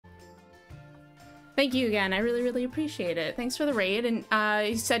Thank you again. I really, really appreciate it. Thanks for the raid. And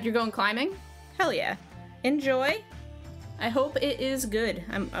you said you're going climbing? Hell yeah. Enjoy. I hope it is good.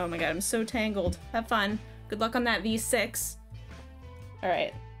 Oh my god, I'm so tangled. Have fun. Good luck on that V6. All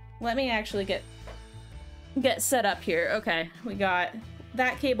right, let me actually get set up here. Okay, we got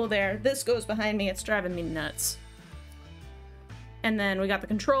that cable there. This goes behind me. It's driving me nuts. And then we got the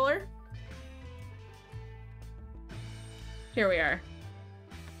controller. Here we are.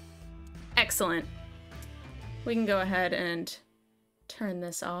 Excellent. We can go ahead and turn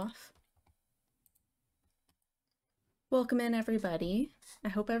this off. Welcome in, everybody. I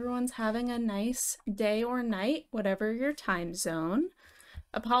hope everyone's having a nice day or night, whatever your time zone.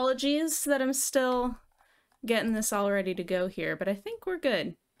 Apologies that I'm still getting this all ready to go here, but I think we're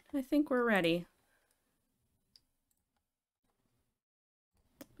good. I think we're ready.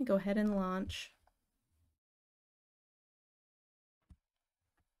 Let me go ahead and launch.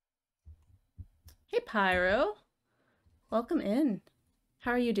 Hey, Pyro. Welcome in.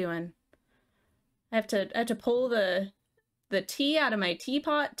 How are you doing? I have to pull the tea out of my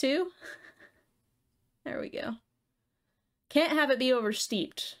teapot too. There we go. Can't have it be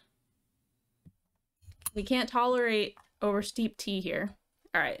oversteeped. We can't tolerate oversteeped tea here.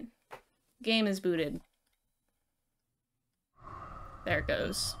 All right. Game is booted. There it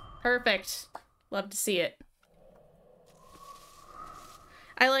goes. Perfect. Love to see it.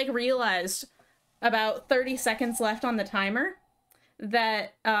 I like realized about 30 seconds left on the timer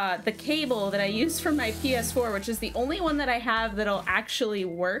that the cable that I use for my PS4, which is the only one that I have that'll actually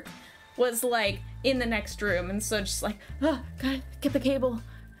work, was like in the next room. And so just like, oh, God, get the cable.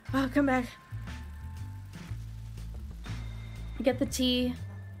 Oh, come back. Get the tea.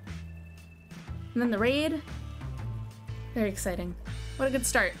 And then the raid. Very exciting. What a good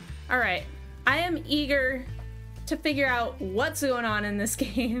start. All right. I am eager to figure out what's going on in this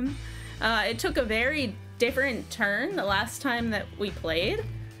game. It took a very different turn the last time that we played.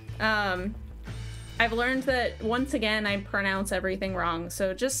 I've learned that once again I pronounce everything wrong,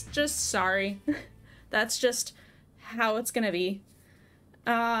 so just sorry. That's just how it's gonna be.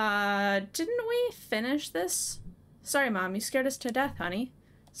 Didn't we finish this? Sorry, Mom, you scared us to death, honey.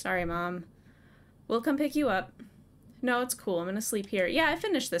 Sorry, Mom. We'll come pick you up. No, it's cool. I'm gonna sleep here. Yeah, I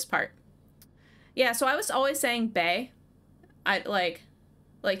finished this part. Yeah, so I was always saying bae.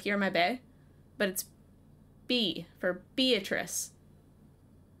 Like you're my bae, but it's B for Beatrice.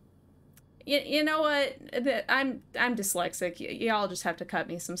 You know what? I'm dyslexic. Y'all just have to cut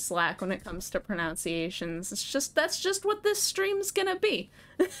me some slack when it comes to pronunciations. That's just what this stream's gonna be.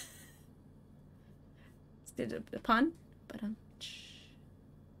 Did a pun? But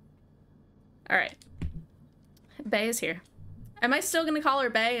all right. Bae is here. Am I still gonna call her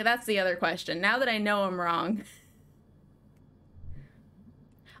Bae? That's the other question. Now that I know I'm wrong.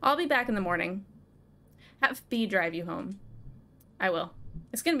 I'll be back in the morning. Have B drive you home. I will.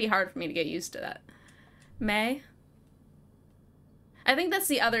 It's gonna be hard for me to get used to that. May? I think that's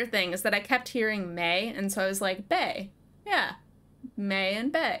the other thing, is that I kept hearing May, and so I was like, Bae. Yeah. May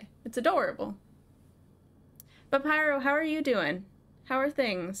and Bae. It's adorable. But Pyro, how are you doing? How are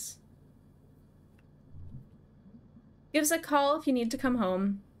things? Give us a call if you need to come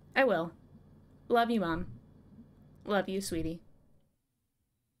home. I will. Love you, Mom. Love you, sweetie.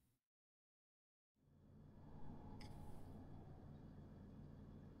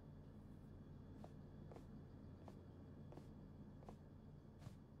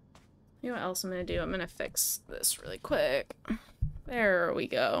 You know what else I'm gonna do? I'm gonna fix this really quick. There we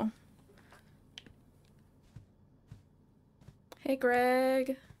go. Hey,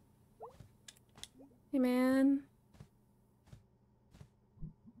 Greg. Hey, man.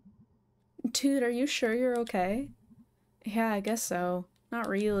 Dude, are you sure you're okay? Yeah, I guess so. Not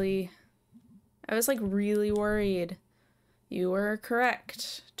really. I was like really worried. You were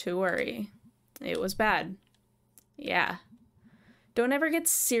correct to worry. It was bad. Yeah. Don't ever get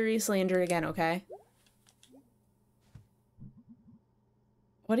seriously injured again, okay?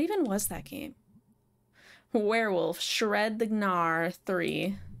 What even was that game? Werewolf Shred the Gnar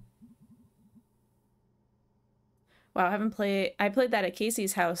 3. Wow, I played that at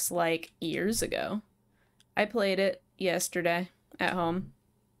Casey's house like years ago. I played it yesterday at home.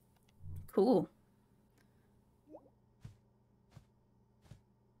 Cool.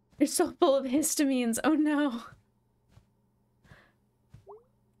 You're so full of histamines. Oh no.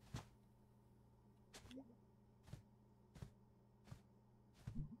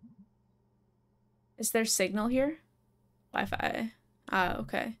 Is there signal here? Wi-Fi. Ah,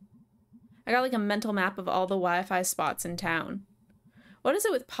 okay. I got like a mental map of all the Wi-Fi spots in town. What is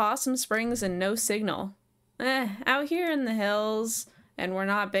it with Possum Springs and no signal? Out here in the hills and we're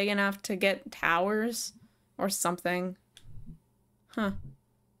not big enough to get towers or something. Huh.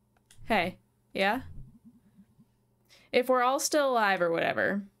 Hey, yeah? If we're all still alive or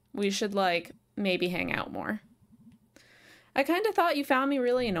whatever, we should, like, maybe hang out more. I kind of thought you found me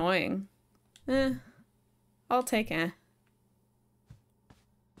really annoying. I'll take it.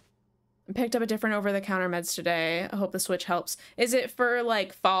 I picked up a different over-the-counter meds today. I hope the switch helps. Is it for,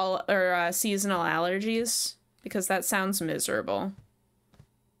 like, fall or seasonal allergies? Because that sounds miserable.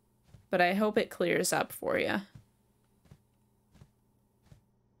 But I hope it clears up for you.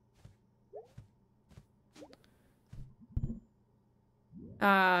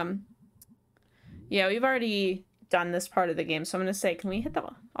 Yeah, we've already done this part of the game, so I'm gonna say, can we hit the...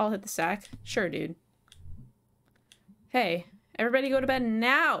 I'll hit the sack? Sure, dude. Hey, everybody go to bed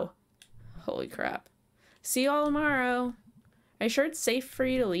now! Holy crap. See you all tomorrow. Are you sure it's safe for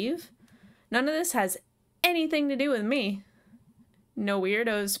you to leave? None of this has anything to do with me. No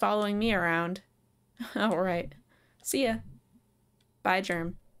weirdos following me around. Alright. See ya. Bye,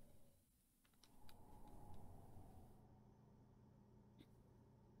 Germ.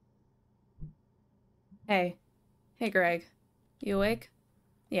 Hey. Hey, Greg. You awake?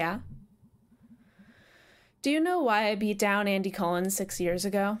 Yeah? Do you know why I beat down Andy Cullen 6 years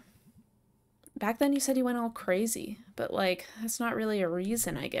ago? Back then you said you went all crazy, but, like, that's not really a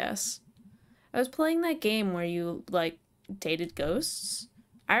reason, I guess. I was playing that game where you, like, dated ghosts.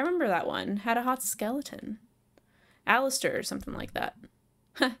 I remember that one. Had a hot skeleton. Alistair or something like that.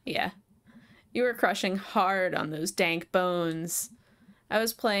 Yeah. You were crushing hard on those dank bones. I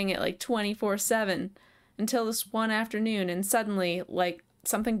was playing it, like, 24/7 until this one afternoon, and suddenly, like,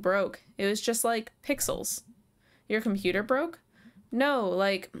 something broke. It was just, like, pixels. Your computer broke? No,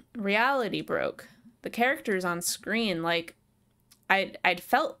 like, reality broke. The characters on screen, like, I'd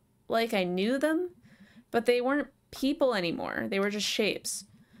felt like I knew them, but they weren't people anymore. They were just shapes.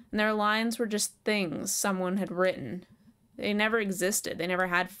 And their lines were just things someone had written. They never existed. They never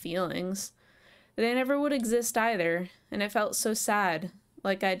had feelings. They never would exist either. And it felt so sad.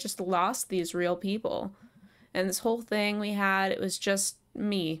 Like I just lost these real people. And this whole thing we had, it was just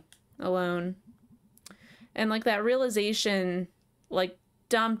me alone. And like that realization, like,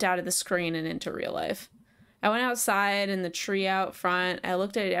 dumped out of the screen and into real life. I went outside in the tree out front. I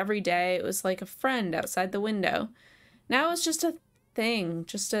looked at it every day. It was like a friend outside the window. Now it was just a thing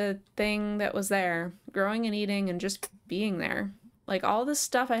that was there, growing and eating and just being there. Like all the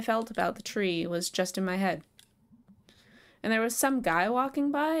stuff I felt about the tree was just in my head. And there was some guy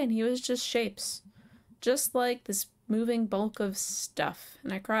walking by and he was just shapes. Just like this moving bulk of stuff.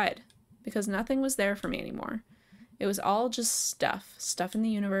 And I cried because nothing was there for me anymore. It was all just stuff. Stuff in the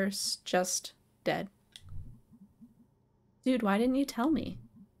universe, just dead. Dude, why didn't you tell me?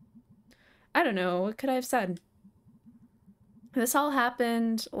 I don't know, what could I have said? This all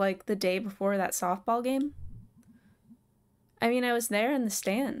happened, like, the day before that softball game. I mean, I was there in the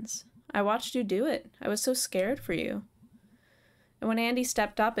stands. I watched you do it. I was so scared for you. And when Andy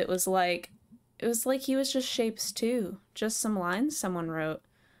stepped up, it was like he was just shapes too. Just some lines someone wrote.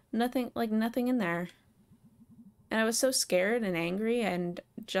 Nothing in there. And I was so scared and angry and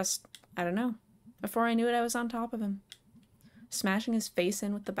just, I don't know. Before I knew it, I was on top of him. Smashing his face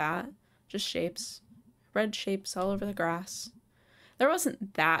in with the bat. Just shapes. Red shapes all over the grass. There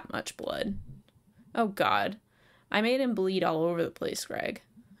wasn't that much blood. Oh God. I made him bleed all over the place, Greg.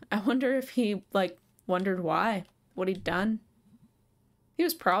 I wonder if he, like, wondered why. What he'd done. He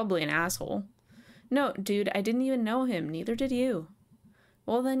was probably an asshole. No, dude, I didn't even know him. Neither did you.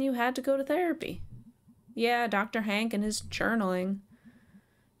 Well, then you had to go to therapy. Yeah, Dr. Hank and his journaling.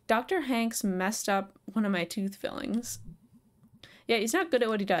 Dr. Hank's messed up one of my tooth fillings. Yeah, he's not good at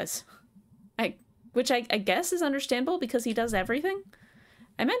what he does. Which I guess is understandable because he does everything.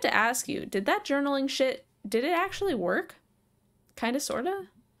 I meant to ask you, did that journaling shit, did it actually work? Kinda, sorta?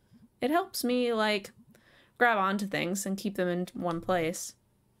 It helps me, like, grab onto things and keep them in one place.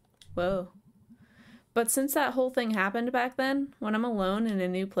 Whoa. But since that whole thing happened back then, when I'm alone in a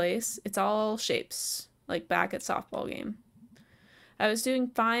new place, it's all shapes, like back at softball game. I was doing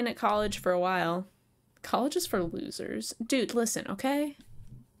fine at college for a while. College is for losers. Dude, listen, okay?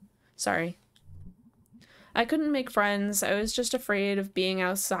 Sorry. I couldn't make friends. I was just afraid of being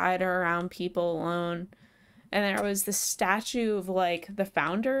outside or around people alone. And there was this statue of, like, the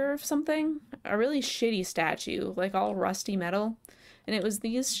founder of something. A really shitty statue, like all rusty metal. And it was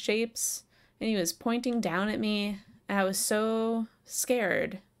these shapes, and he was pointing down at me. And I was so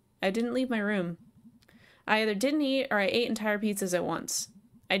scared. I didn't leave my room. I either didn't eat or I ate entire pizzas at once.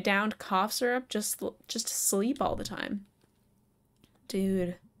 I downed cough syrup just to sleep all the time.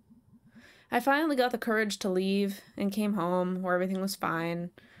 Dude. I finally got the courage to leave and came home where everything was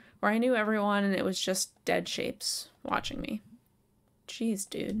fine, where I knew everyone and it was just dead shapes watching me. Jeez,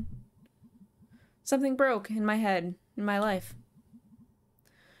 dude. Something broke in my head, in my life.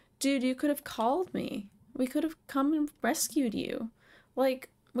 Dude, you could have called me. We could have come and rescued you. Like,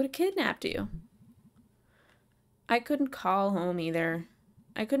 would have kidnapped you. I couldn't call home either.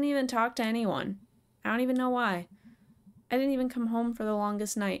 I couldn't even talk to anyone. I don't even know why. I didn't even come home for the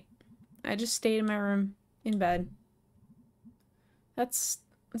longest night. I just stayed in my room, in bed. That's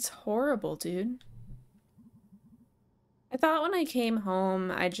horrible, dude. I thought when I came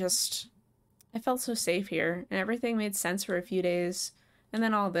home, I felt so safe here, and everything made sense for a few days. And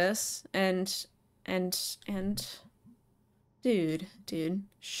then all this, and... Dude,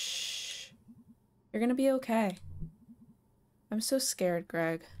 shh. You're gonna be okay. I'm so scared,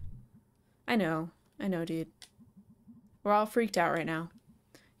 Greg. I know, dude. We're all freaked out right now.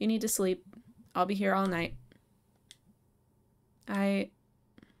 You need to sleep. I'll be here all night. Bye,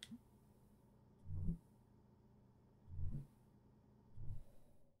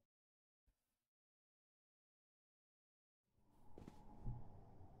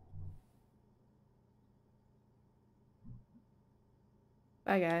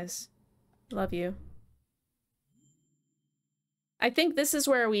 guys. Love you. I think this is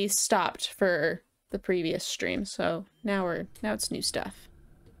where we stopped for the previous stream, so now it's new stuff.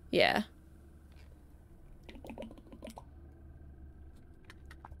 Yeah.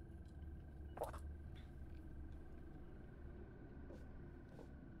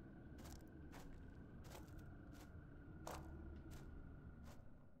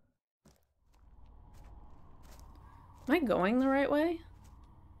 Am I going the right way?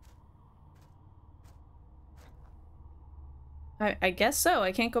 I guess so.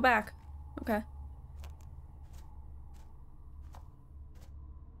 I can't go back. Okay.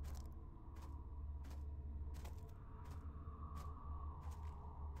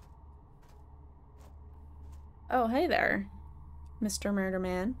 Oh, hey there, Mr. Murder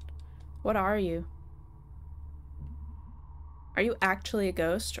Man. What are you? Are you actually a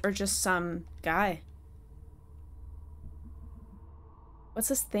ghost or just some guy? What's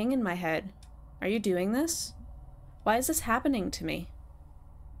this thing in my head? Are you doing this? Why is this happening to me?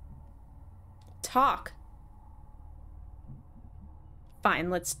 Talk. Fine,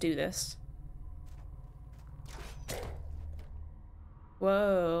 let's do this.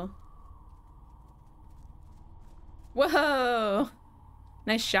 Whoa. Whoa!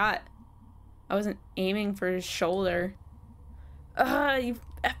 Nice shot. I wasn't aiming for his shoulder. You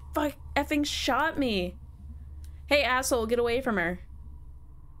effing shot me. Hey, asshole, get away from her.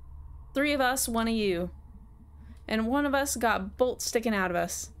 3 of us, 1 of you. And 1 of us got bolts sticking out of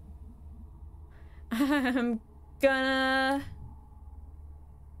us. I'm gonna...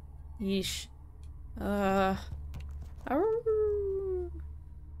 Yeesh.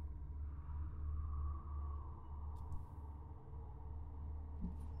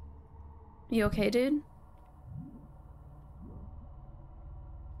 You okay, dude?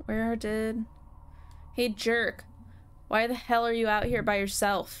 Where did... Hey, jerk. Why the hell are you out here by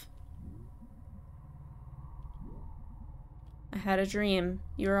yourself? I had a dream.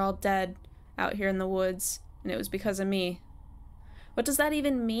 You were all dead out here in the woods, and it was because of me. What does that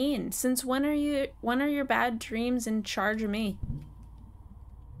even mean? Since when are your bad dreams in charge of me?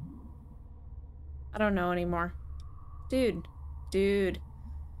 I don't know anymore. Dude.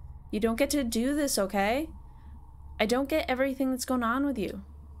 You don't get to do this, okay? I don't get everything that's going on with you.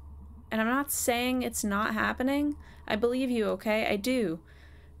 And I'm not saying it's not happening. I believe you, okay? I do.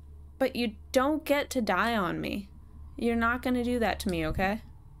 But you don't get to die on me. You're not gonna do that to me, okay?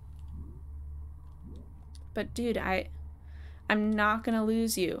 But dude, I'm not gonna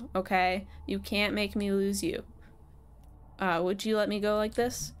lose you, okay? You can't make me lose you. Would you let me go like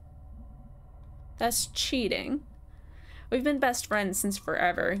this? That's cheating. We've been best friends since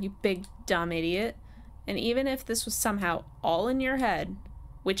forever, you big dumb idiot. And even if this was somehow all in your head,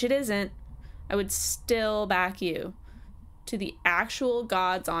 which it isn't, I would still back you to the actual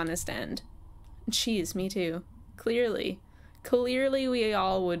God's honest end. Jeez, me too. Clearly we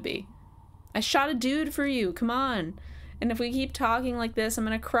all would be. I shot a dude for you, come on. And if we keep talking like this, I'm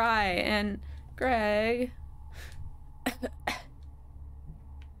gonna cry. And Greg.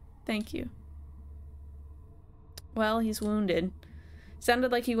 Thank you. Well, he's wounded.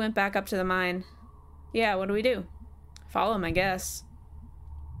 Sounded like he went back up to the mine. Yeah, what do we do? Follow him, I guess.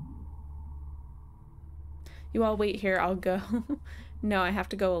 You all wait here, I'll go. No, I have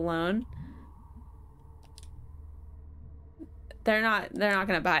to go alone. They're not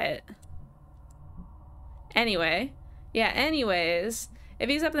gonna buy it. Anyway. Yeah, anyways. If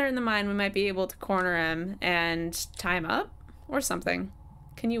he's up there in the mine, we might be able to corner him and tie him up or something.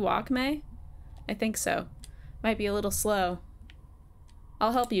 Can you walk, May? I think so. Might be a little slow.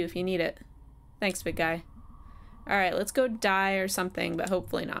 I'll help you if you need it. Thanks, big guy. Alright, let's go die or something, but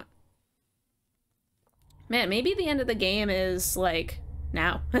hopefully not. Man, maybe the end of the game is, like,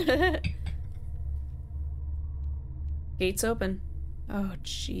 now. Gates open. Oh,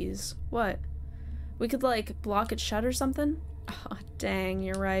 jeez. What? We could, like, block it shut or something? Oh, dang,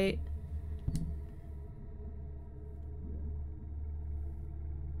 you're right.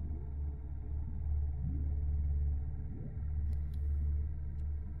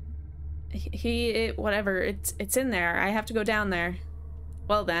 Whatever, it's in there. I have to go down there.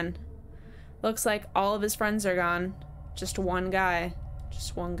 Well then. Looks like all of his friends are gone. Just one guy.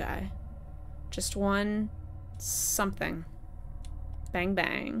 Just one guy. Just one something. Bang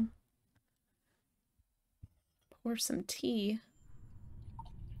bang. Pour some tea.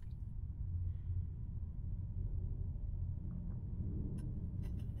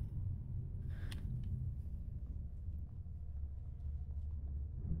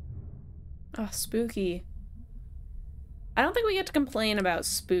 Oh, spooky. I don't think we get to complain about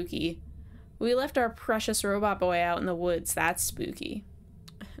spooky. We left our precious robot boy out in the woods. That's spooky.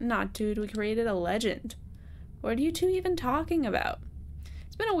 Not, dude. We created a legend. What are you two even talking about?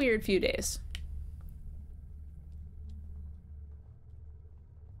 It's been a weird few days.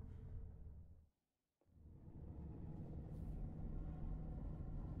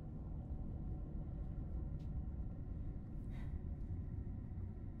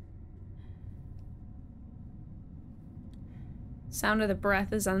 Sound of the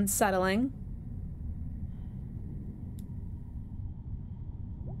breath is unsettling.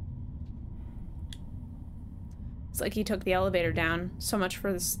 It's like he took the elevator down. So much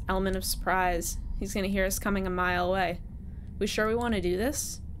for this element of surprise. He's gonna hear us coming a mile away. We sure we want to do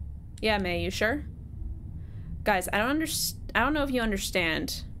this? Yeah, May, you sure? Guys, I don't know if you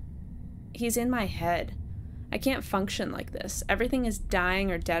understand. He's in my head. I can't function like this. Everything is dying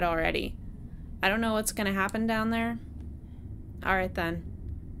or dead already. I don't know what's gonna happen down there. Alright then.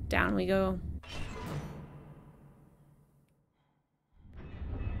 Down we go.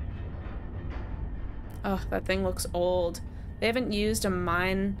 Oh, that thing looks old. They haven't used a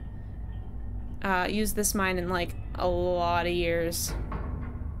mine, used this mine in like a lot of years.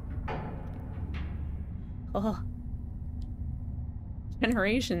 Oh.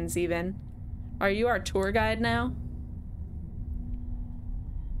 Generations even. Are you our tour guide now?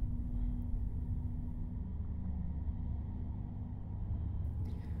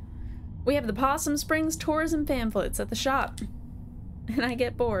 We have the Possum Springs tourism pamphlets at the shop. And I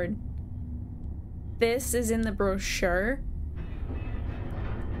get bored. This is in the brochure?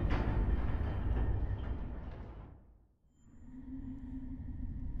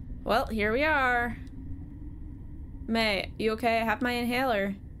 Well, here we are. May, you okay? I have my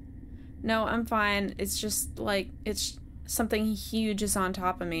inhaler. No, I'm fine. It's just like, it's something huge is on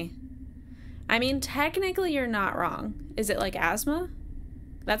top of me. I mean, technically you're not wrong. Is it like asthma?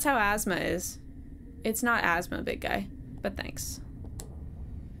 That's how asthma is. It's not asthma, big guy. But thanks.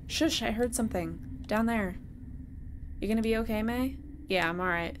 Shush, I heard something. Down there. You gonna be okay, May? Yeah, I'm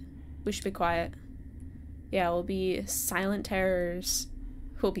alright. We should be quiet. Yeah, we'll be silent terrors.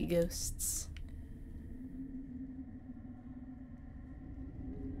 We'll be ghosts.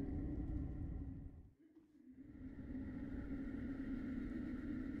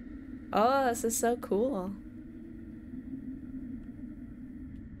 Oh, this is so cool.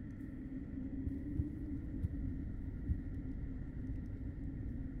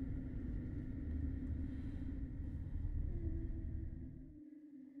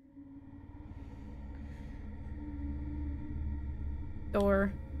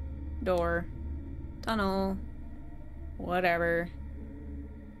 Door, tunnel, whatever.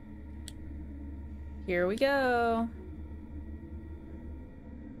 Here we go.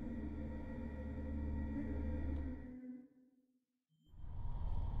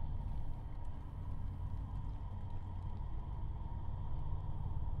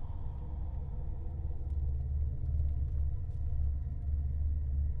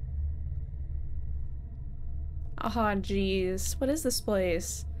 Oh, jeez. What is this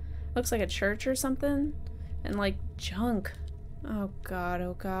place? Looks like a church or something. And like junk. Oh god,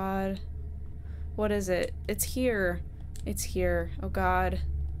 oh god. What is it? It's here. It's here. Oh god.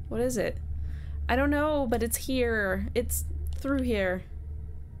 What is it? I don't know, but it's here. It's through here.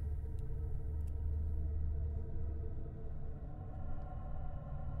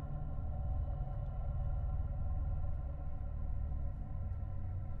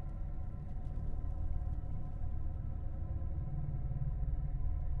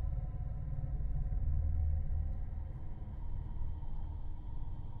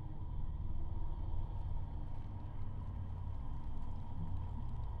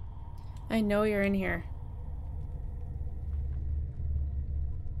 I know you're in here.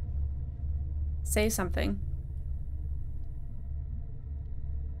 Say something.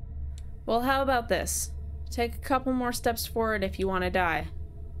 Well, how about this? Take a couple more steps forward if you want to die.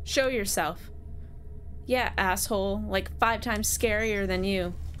 Show yourself. Yeah, asshole. Like 5 times scarier than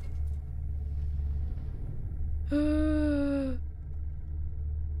you.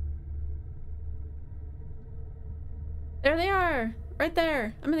 There they are! Right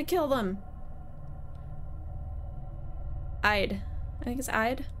there! I'm gonna kill them! Ide. I think it's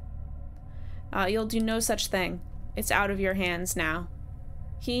Ide. You'll do no such thing. It's out of your hands now.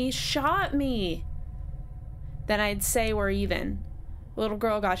 He shot me! Then I'd say we're even. The little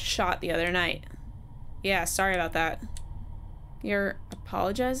girl got shot the other night. Yeah, sorry about that. You're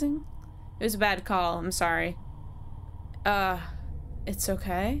apologizing? It was a bad call, I'm sorry. It's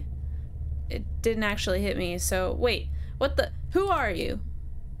okay? It didn't actually hit me, so wait. What the? Who are you?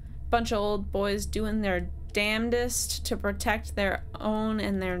 Bunch of old boys doing their damnedest to protect their own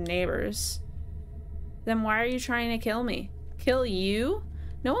and their neighbors. Then why are you trying to kill me? Kill you?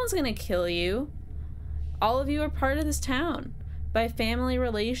 No one's gonna kill you. All of you are part of this town. By family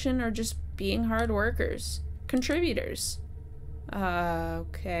relation or just being hard workers. Contributors.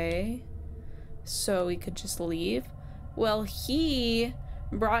 Okay. So we could just leave? Well, he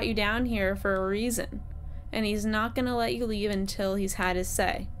brought you down here for a reason. And he's not gonna let you leave until he's had his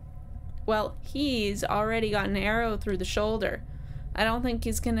say. Well, he's already got an arrow through the shoulder. I don't think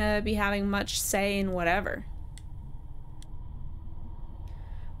he's gonna be having much say in whatever.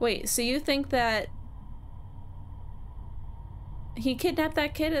 Wait, so you think that he kidnapped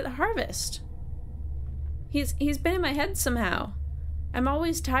that kid at the harvest? He's been in my head somehow. I'm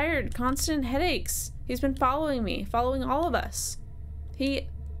always tired, constant headaches. He's been following me, following all of us.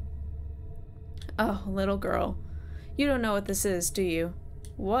 Oh, little girl. You don't know what this is, do you?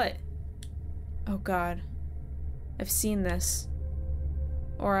 What? Oh God. I've seen this.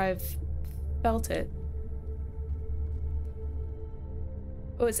 Or I've felt it.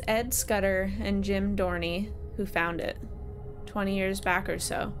 It was Ed Scudder and Jim Dorney who found it. 20 years back or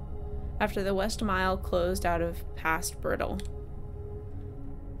so. After the West Mile closed out of past Brittle.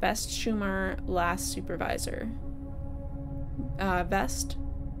 Best Schumer, last supervisor. Best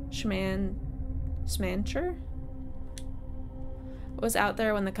Schmancher was out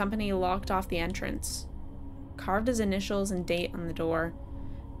there when the company locked off the entrance. Carved his initials and date on the door.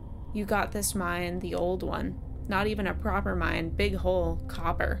 You got this mine, the old one. Not even a proper mine, big hole,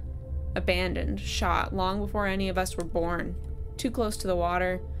 copper. Abandoned, shot, long before any of us were born. Too close to the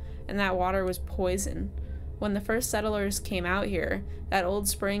water, and that water was poison. When the first settlers came out here, that old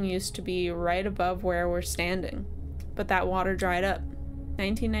spring used to be right above where we're standing. But that water dried up.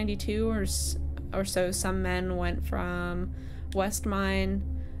 1992 or so, some men went from West Mine,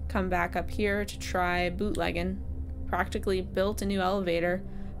 come back up here to try bootlegging. Practically built a new elevator,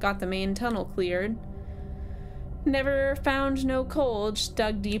 got the main tunnel cleared. Never found no coal, just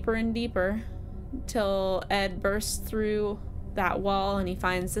dug deeper and deeper. Till Ed bursts through that wall and he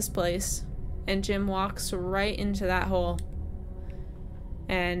finds this place. And Jim walks right into that hole.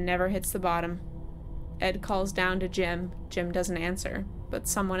 And never hits the bottom. Ed calls down to Jim. Jim doesn't answer, but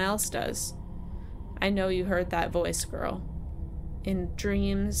someone else does. I know you heard that voice, girl. In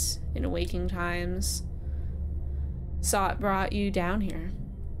dreams, in waking times. Saw it brought you down here.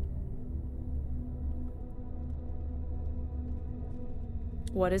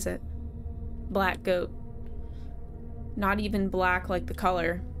 What is it? Black goat. Not even black like the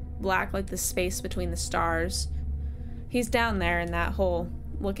color. Black like the space between the stars. He's down there in that hole,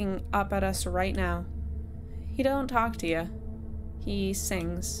 looking up at us right now. He don't talk to you. He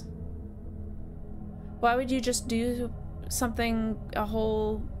sings. Why would you just do something a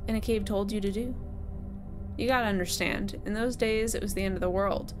hole in a cave told you to do? You gotta understand, in those days it was the end of the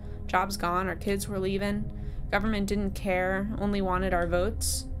world. Jobs gone, our kids were leaving. Government didn't care, only wanted our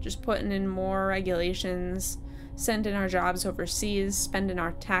votes. Just putting in more regulations, sending our jobs overseas, spending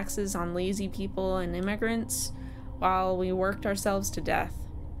our taxes on lazy people and immigrants, while we worked ourselves to death.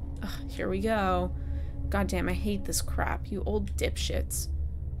 Ugh, here we go. Goddamn, I hate this crap, you old dipshits.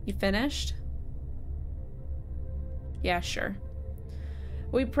 You finished? Yeah, sure.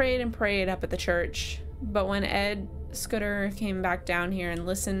 We prayed and prayed up at the church, but when Ed Scudder came back down here and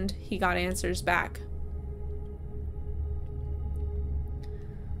listened, he got answers back.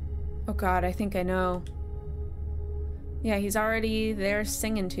 Oh God, I think I know. Yeah, he's already there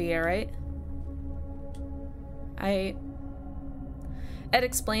singing to you, right? Ed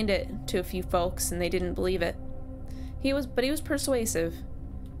explained it to a few folks and they didn't believe it. But he was persuasive.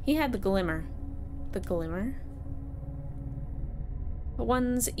 He had the glimmer. The glimmer?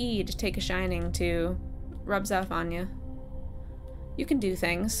 One's E to take a shining to rubs off on you. You can do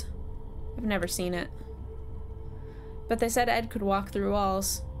things. I've never seen it. But they said Ed could walk through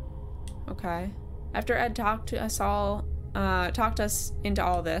walls. Okay. After Ed talked us into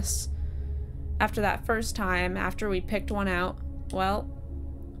all this, after that first time, after we picked one out, well,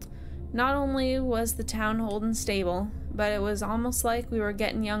 not only was the town holding stable, but it was almost like we were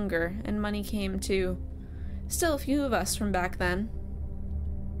getting younger, and money came too. Still a few of us from back then.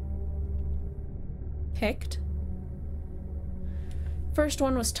 Picked? First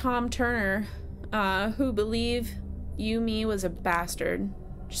one was Tom Turner, who believed me was a bastard.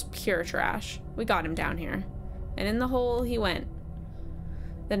 Just pure trash. We got him down here. And in the hole he went.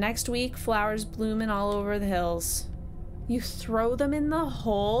 The next week, flowers blooming all over the hills. You throw them in the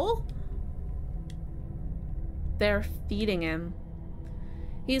hole? They're feeding him.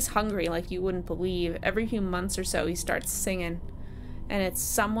 He's hungry like you wouldn't believe. Every few months or so he starts singing. And it's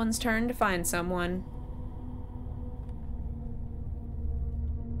someone's turn to find someone.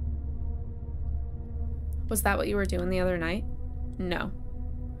 Was that what you were doing the other night? No.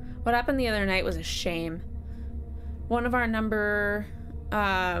 What happened the other night was a shame. One of our number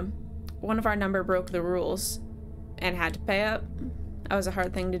broke the rules and had to pay up. That was a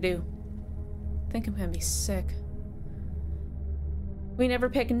hard thing to do. I think I'm gonna be sick. We never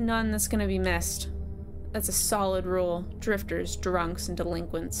pick none that's gonna be missed. That's a solid rule. Drifters, drunks, and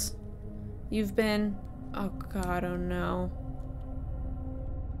delinquents. You've been... oh god, oh no.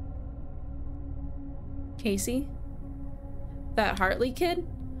 Casey? That Hartley kid?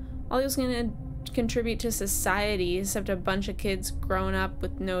 All he was gonna contribute to society, except a bunch of kids growing up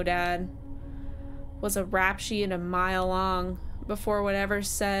with no dad, was a rap sheet a mile long before whatever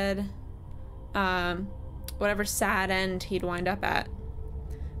sad end he'd wind up at.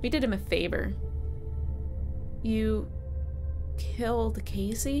 We did him a favor. You killed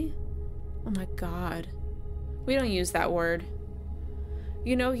Casey? Oh my god. We don't use that word.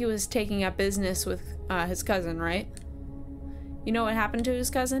 You know he was taking up business with his cousin, right? You know what happened to his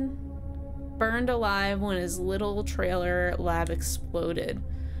cousin? Burned alive when his little trailer lab exploded.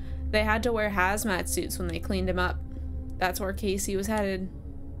 They had to wear hazmat suits when they cleaned him up. That's where Casey was headed.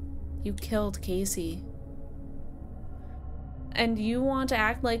 You killed Casey. And you want to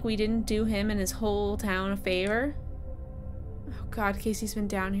act like we didn't do him and his whole town a favor? Oh god, Casey's been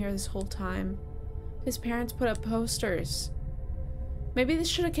down here this whole time. His parents put up posters. Maybe they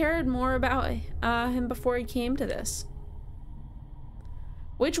should have cared more about him before he came to this.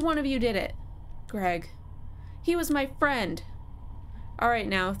 Which one of you did it? Greg. He was my friend. Alright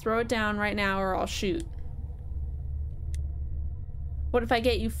now, throw it down right now or I'll shoot. What if I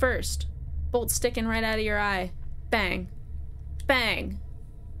get you first? Bolt sticking right out of your eye. Bang. Bang.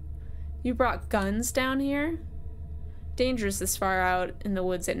 You brought guns down here? Dangerous this far out in the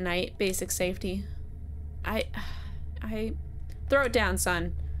woods at night. Basic safety. I... Throw it down,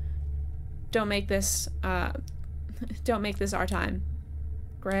 son. Don't make this our time.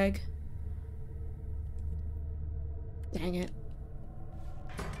 Greg. Dang it.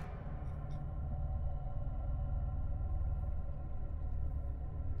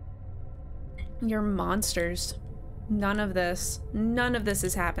 You're monsters. None of this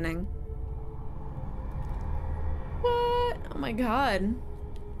is happening. What? Oh my god.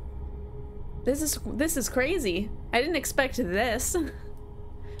 This is crazy. I didn't expect this.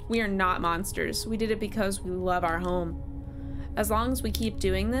 We are not monsters. We did it because we love our home. As long as we keep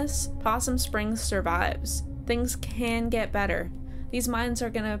doing this, Possum Springs survives. Things can get better. These mines are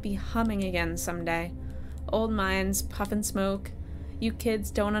gonna be humming again someday. Old mines, puffin' smoke. You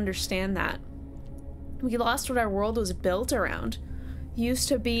kids don't understand that. We lost what our world was built around. Used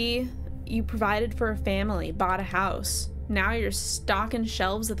to be, you provided for a family, bought a house. Now you're stocking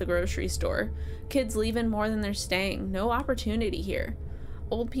shelves at the grocery store. Kids leaving more than they're staying. No opportunity here.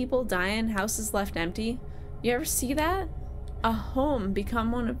 Old people dying, houses left empty. You ever see that? A home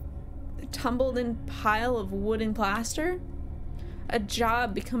become one of a tumbled in pile of wood and plaster? A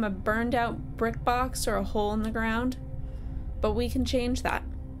job become a burned out brick box or a hole in the ground? But we can change that.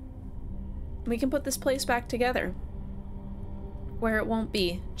 We can put this place back together. Where it won't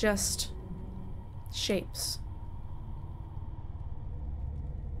be just shapes.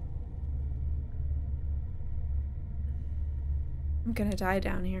 I'm gonna die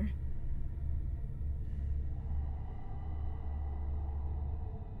down here.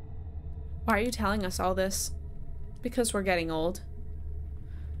 Why are you telling us all this? Because we're getting old.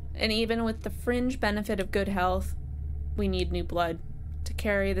 And even with the fringe benefit of good health, we need new blood to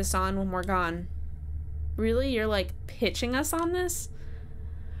carry this on when we're gone. Really? You're like pitching us on this?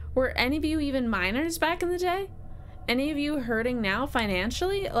 Were any of you even minors back in the day? Any of you hurting now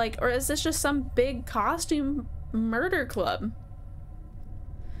financially? Like, or is this just some big costume murder club?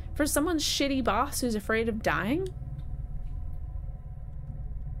 For someone's shitty boss who's afraid of dying?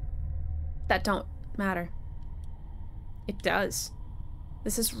 That don't matter. It does.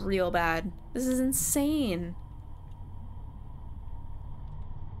 This is real bad. This is insane.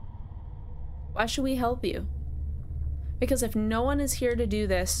 Why should we help you? Because if no one is here to do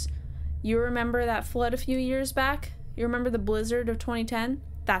this, you remember that flood a few years back? You remember the blizzard of 2010?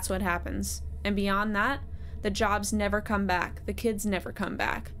 That's what happens. And beyond that, the jobs never come back. The kids never come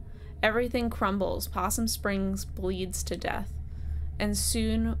back. Everything crumbles. Possum Springs bleeds to death. And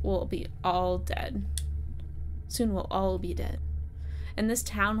soon we'll be all dead. Soon we'll all be dead. And this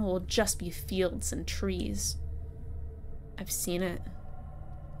town will just be fields and trees. I've seen it.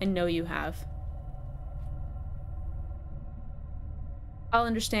 I know you have. I'll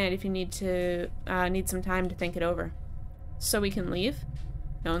understand if you need some time to think it over. So we can leave?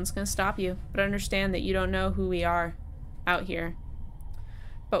 No one's gonna stop you, but understand that you don't know who we are out here.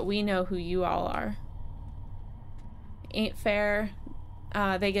 But we know who you all are. Ain't fair.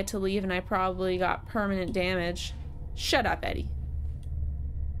 They get to leave and I probably got permanent damage. Shut up, Eddie.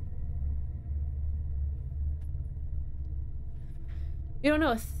 You don't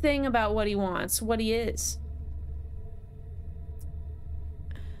know a thing about what he wants, what he is.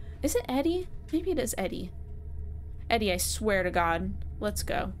 Is it Eddie? Maybe it is Eddie. Eddie, I swear to God. Let's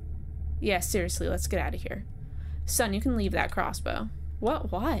go. Yeah, seriously, let's get out of here. Son, you can leave that crossbow.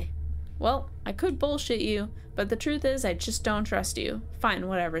 What? Why? Well, I could bullshit you, but the truth is I just don't trust you. Fine,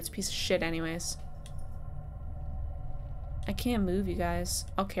 whatever, it's a piece of shit anyways. I can't move, you guys.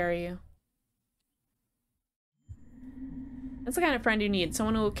 I'll carry you. That's the kind of friend you need.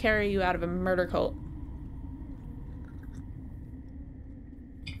 Someone who will carry you out of a murder cult.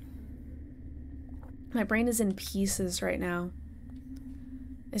 My brain is in pieces right now.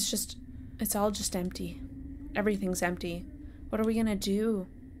 It's all just empty. Everything's empty. What are we gonna do?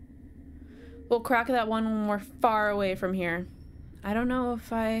 We'll crack that one when we're far away from here. I don't know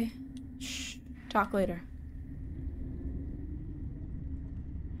if I... Shh. Talk later.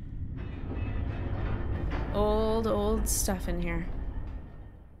 Old stuff in here.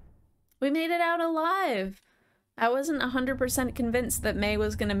 We made it out alive! I wasn't 100% convinced that May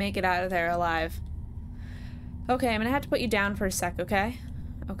was gonna make it out of there alive. Okay, I'm gonna have to put you down for a sec, okay?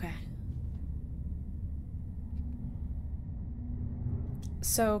 Okay.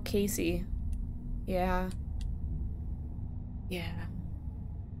 So, Casey. Yeah. Yeah.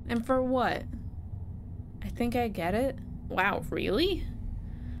 And for what? I think I get it. Wow, really?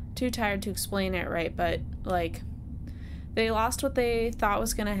 Too tired to explain it right, but, like, they lost what they thought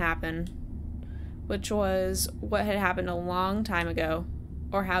was gonna happen, which was what had happened a long time ago,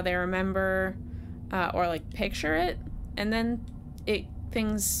 or how they remember, or, like, picture it, and then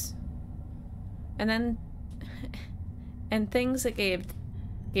things it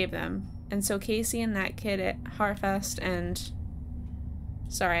gave them. And so Casey and that kid at Harfest and...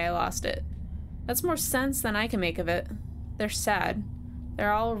 Sorry, I lost it. That's more sense than I can make of it. They're sad.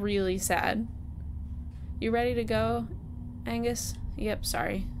 They're all really sad. You ready to go, Angus? Yep,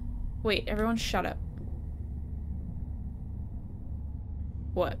 sorry. Wait, everyone shut up.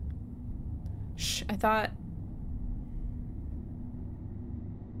 What? Shh, I thought...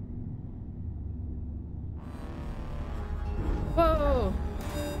 Whoa!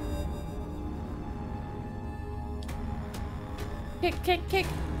 Kick, kick, kick,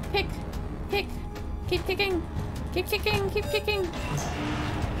 kick, kick, keep kicking, keep kicking, keep kicking.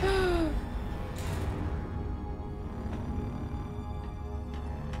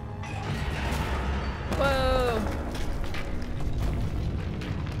 Whoa.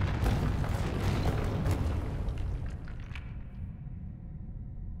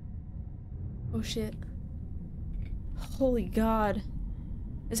 Oh shit. Holy God.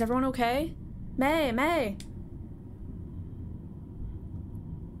 Is everyone okay? May!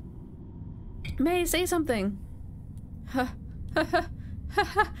 May, say something.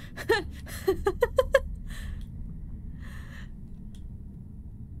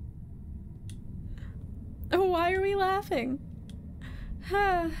 Why are we laughing?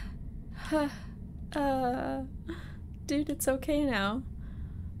 Dude, it's okay now.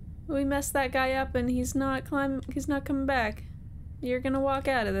 We messed that guy up and he's not coming back. You're gonna walk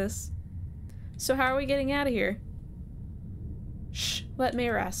out of this. So how are we getting out of here? Shh, let me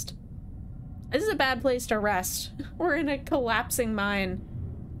rest. This is a bad place to rest. We're in a collapsing mine.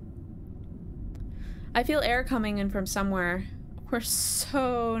 I feel air coming in from somewhere. We're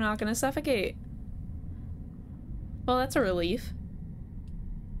so not gonna suffocate. Well, that's a relief.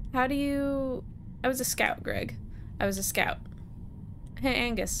 How do you... I was a scout, Greg. I was a scout. Hey,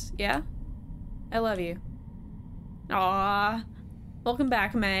 Angus. Yeah? I love you. Aww. Welcome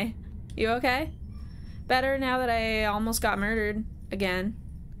back, May. You okay? Better now that I almost got murdered again,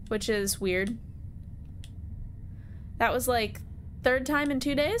 which is weird. That was like third time in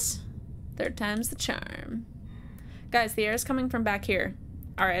 2 days? Third time's the charm. Guys, the air's coming from back here.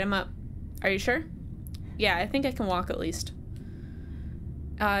 Alright, I'm up. Are you sure? Yeah, I think I can walk at least.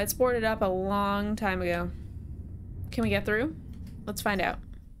 It's boarded up a long time ago. Can we get through? Let's find out.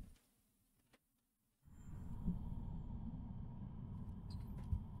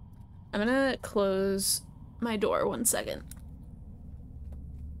 I'm gonna close my door 1 second.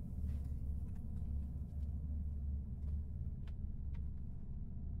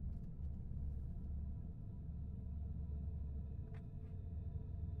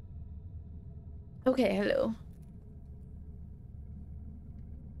 Okay, hello.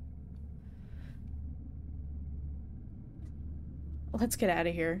 Let's get out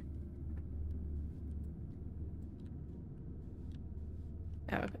of here.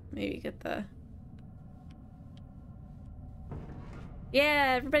 Oh, maybe get the...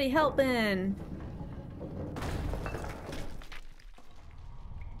 Yeah, everybody helping!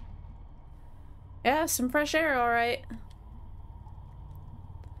 Yeah, some fresh air, alright.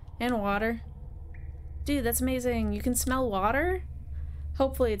 And water. Dude, that's amazing. You can smell water?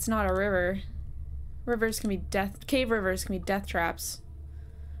 Hopefully it's not a river. Rivers can be cave rivers can be death traps.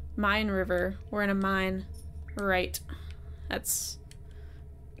 Mine river. We're in a mine. Right. That's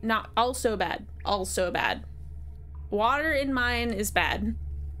not also bad. Also bad. Water in mine is bad.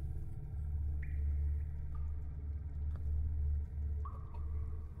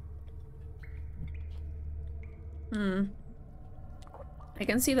 I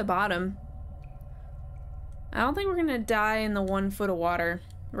can see the bottom. I don't think we're gonna die in the 1 foot of water,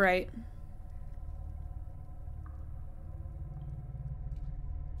 right?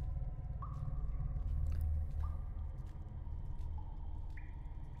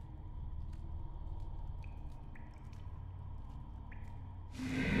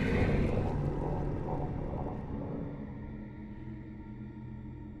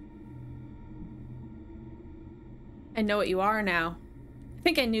 I know what you are now. I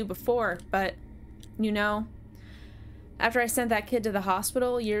think I knew before, but, you know, after I sent that kid to the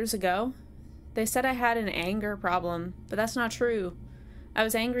hospital years ago, they said I had an anger problem, but that's not true. I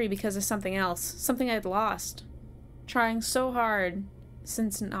was angry because of something else, something I'd lost. Trying so hard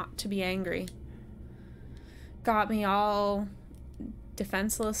since not to be angry. Got me all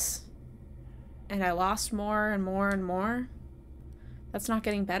defenseless, and I lost more and more and more. That's not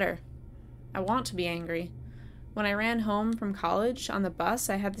getting better. I want to be angry. When I ran home from college on the bus,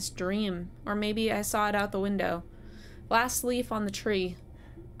 I had this dream, or maybe I saw it out the window. Last leaf on the tree.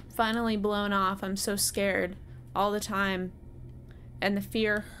 Finally blown off. I'm so scared all the time. And the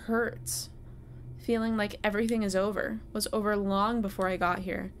fear hurts. Feeling like everything is over. Was over long before I got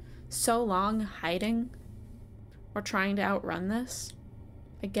here. So long hiding. Or trying to outrun this.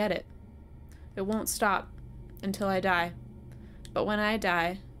 I get it. It won't stop until I die. But when I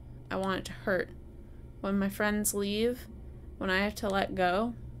die, I want it to hurt. When my friends leave, when I have to let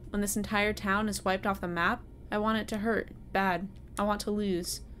go, when this entire town is wiped off the map, I want it to hurt bad. I want to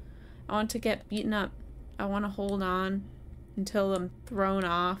lose. I want to get beaten up. I want to hold on until I'm thrown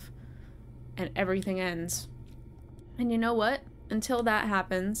off and everything ends. And you know what? Until that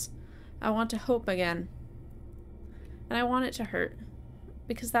happens, I want to hope again. And I want it to hurt.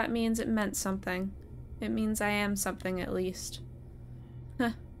 Because that means it meant something. It means I am something at least.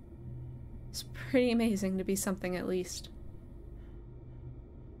 Huh. It's pretty amazing to be something at least.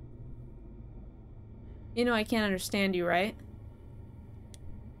 You know I can't understand you, right?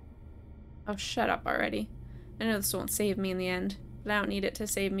 Oh, shut up already. I know this won't save me in the end, but I don't need it to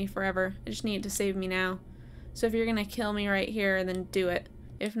save me forever. I just need it to save me now. So if you're gonna kill me right here, then do it.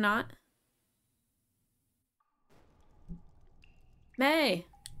 If not... May!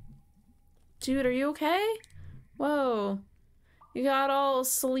 Dude, are you okay? Whoa. You got all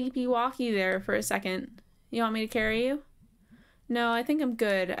sleepy-walky there for a second. You want me to carry you? No, I think I'm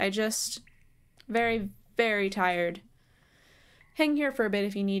good. I just... very, very tired. Hang here for a bit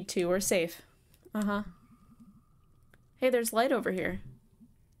if you need to. We're safe. Uh-huh. Hey, there's light over here.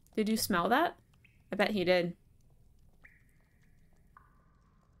 Did you smell that? I bet he did.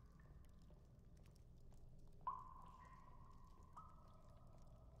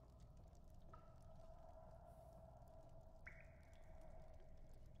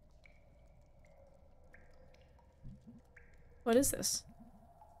 What is this?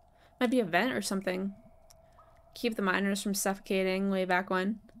 Might be a vent or something. Keep the miners from suffocating way back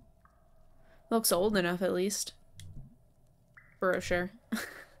when. Looks old enough, at least. Brochure.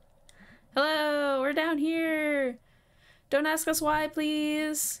 Hello, we're down here. Don't ask us why,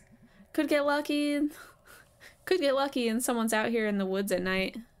 please. Could get lucky. Could get lucky and someone's out here in the woods at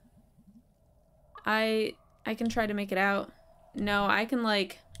night. I can try to make it out. No, I can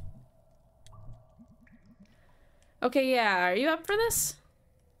like... Okay, yeah, are you up for this?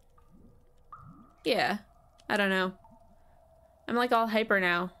 Yeah, I don't know. I'm like all hyper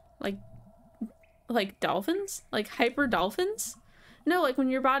now. Like dolphins? Like hyper dolphins? No, like when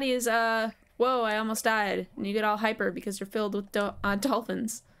your body is, whoa, I almost died. And you get all hyper because you're filled with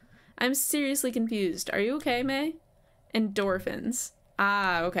dolphins. I'm seriously confused. Are you okay, May? Endorphins.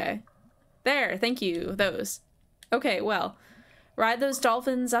 Ah, okay. There, thank you, those. Okay, well, ride those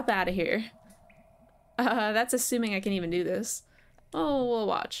dolphins up out of here. That's assuming I can even do this. Oh, we'll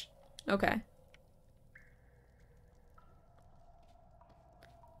watch. Okay.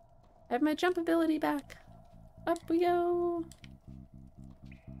 I have my jump ability back. Up we go.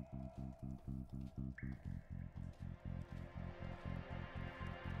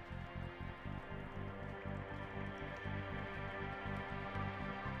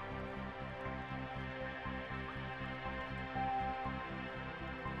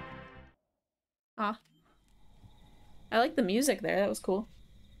 Ah. I like the music there, that was cool.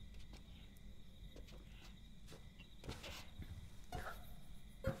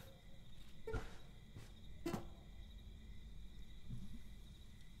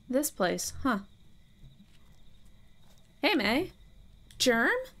 This place, huh? Hey, May. Germ?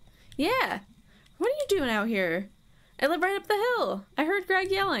 Yeah. What are you doing out here? I live right up the hill. I heard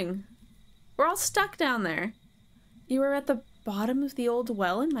Greg yelling. We're all stuck down there. You were at the bottom of the old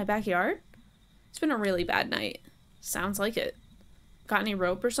well in my backyard? It's been a really bad night. Sounds like it. Got any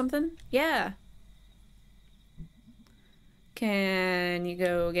rope or something? Yeah. Can you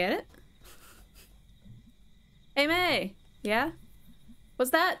go get it? Hey, May. Yeah?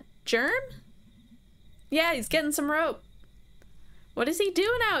 Was that Germ? Yeah, he's getting some rope. What is he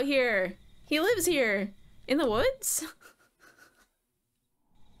doing out here? He lives here. In the woods?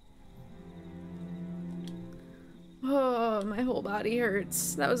 Oh, my whole body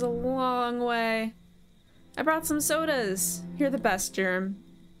hurts. That was a long way. I brought some sodas. You're the best, Germ.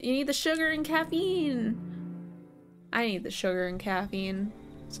 You need the sugar and caffeine. I need the sugar and caffeine.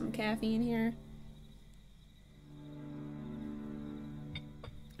 Some caffeine here.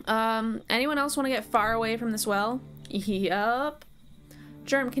 Anyone else want to get far away from this well? Yup.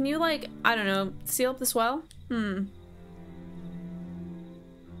 Germ, can you, like, I don't know, seal up this well? I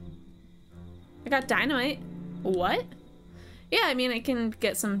got dynamite. What? Yeah, I mean, I can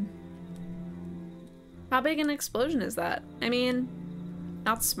get some... How big an explosion is that? I mean,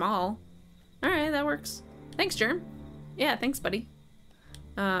 not small. Alright, that works. Thanks, Germ. Yeah, thanks, buddy.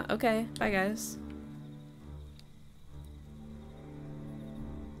 Okay. Bye, guys.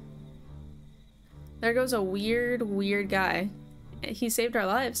 There goes a weird guy. He saved our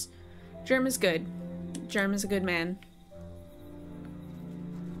lives. Germ is good. Germ is a good man.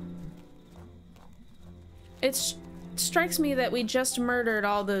 It strikes me that we just murdered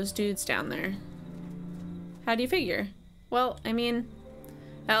all those dudes down there. How do you figure? Well, I mean,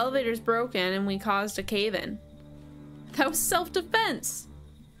 the elevator's broken and we caused a cave-in. That was self-defense!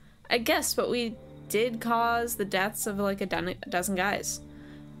 I guess, but we did cause the deaths of like a dozen guys.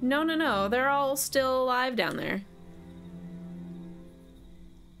 No, they're all still alive down there.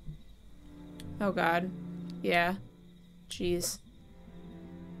 Oh god. Yeah. Jeez.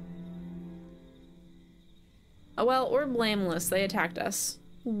 Oh well, we're blameless. They attacked us.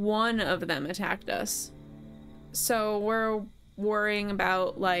 One of them attacked us. So we're worrying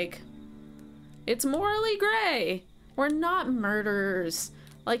about, like, it's morally gray. We're not murderers.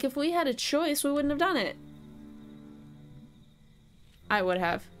 Like, if we had a choice, we wouldn't have done it. I would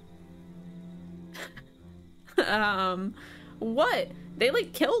have. What? They,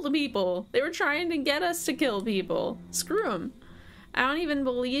 like, killed people. They were trying to get us to kill people. Screw them. I don't even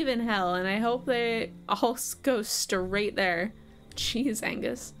believe in hell, and I hope they all go straight there. Jeez,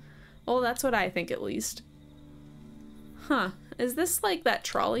 Angus. Well, that's what I think, at least. Huh. Is this, like, that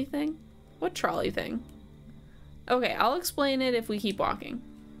trolley thing? What trolley thing? Okay, I'll explain it if we keep walking.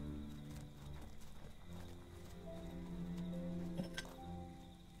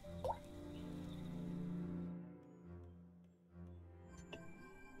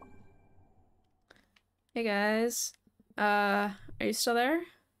 Hey guys, are you still there?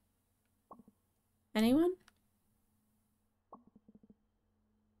 Anyone?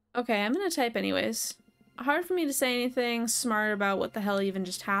 Okay, I'm gonna type anyways. Hard for me to say anything smart about what the hell even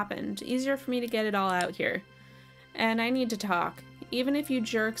just happened. Easier for me to get it all out here. And I need to talk, even if you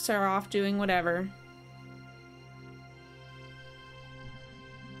jerks are off doing whatever.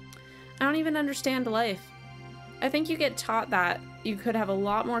 don't even understand life. I think you get taught that you could have a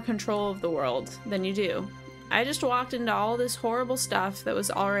lot more control of the world than you do. I just walked into all this horrible stuff that was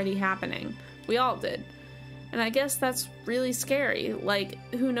already happening. We all did. And I guess that's really scary. Like,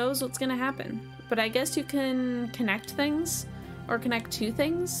 who knows what's gonna happen? But I guess you can connect things, or connect to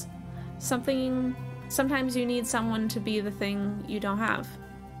things. Sometimes you need someone to be the thing you don't have,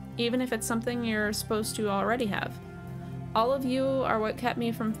 even if it's something you're supposed to already have. All of you are what kept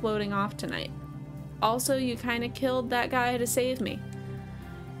me from floating off tonight. Also, you kind of killed that guy to save me.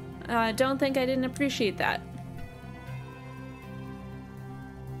 Don't think I didn't appreciate that.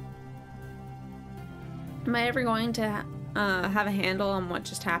 Am I ever going to have a handle on what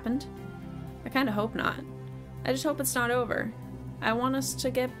just happened? I kind of hope not. I just hope it's not over. I want us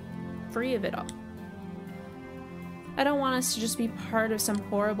to get free of it all. I don't want us to just be part of some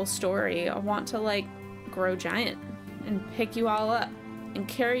horrible story. I want to, like, grow giant and pick you all up and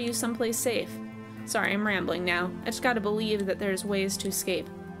carry you someplace safe. Sorry, I'm rambling now. I just gotta believe that there's ways to escape.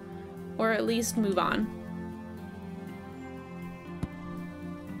 Or at least move on.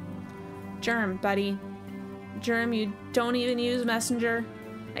 Germ, buddy. Germ, you don't even use Messenger.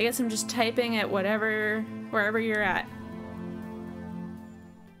 I guess I'm just typing at wherever you're at.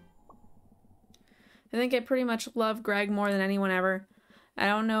 I think I pretty much love Greg more than anyone ever. I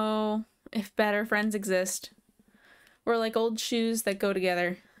don't know if better friends exist. We're like old shoes that go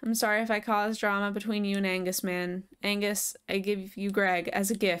together. I'm sorry if I caused drama between you and Angus, man. Angus, I give you Greg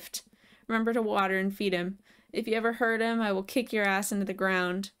as a gift. Remember to water and feed him. If you ever hurt him, I will kick your ass into the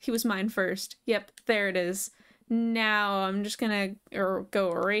ground. He was mine first. Yep, there it is. Now I'm just gonna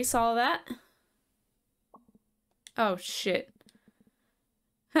go erase all that. Oh, shit.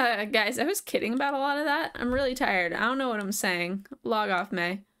 Guys, I was kidding about a lot of that. I'm really tired. I don't know what I'm saying. Log off,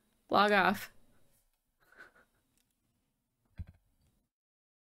 May. Log off.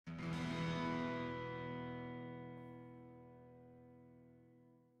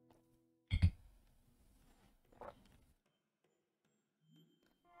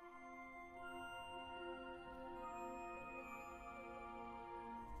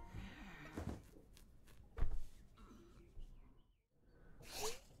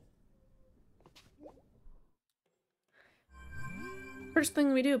 First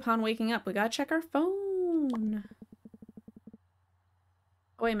thing we do upon waking up, we gotta check our phone.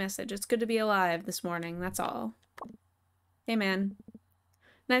 Away message. It's good to be alive this morning, that's all. Hey man.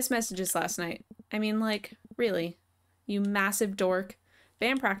 Nice messages last night. I mean, like, really. You massive dork.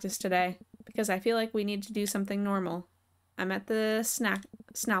 Band practice today, because I feel like we need to do something normal. I'm at the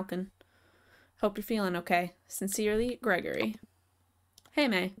Snalkin. Hope you're feeling okay. Sincerely, Gregory. Hey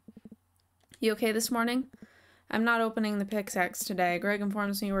May. You okay this morning? I'm not opening the pickaxe today. Greg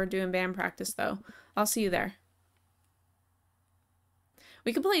informs me we're doing band practice, though. I'll see you there.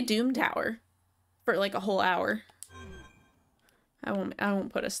 We could play Doom Tower for like a whole hour. I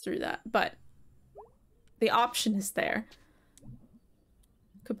won't put us through that, but the option is there.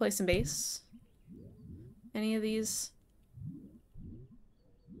 Could play some bass. Any of these?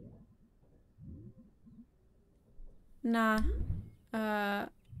 Nah.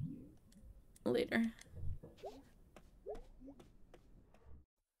 Later.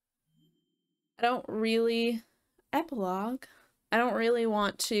 I don't really... Epilogue? I don't really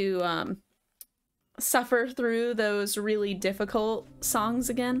want to, suffer through those really difficult songs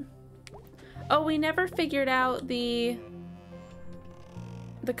again. Oh, we never figured out the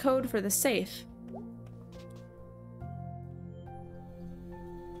code for the safe.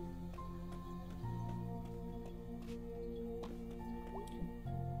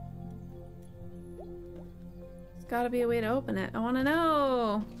 There's gotta be a way to open it. I wanna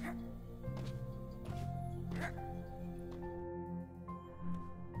know!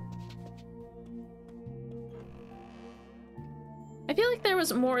 I feel like there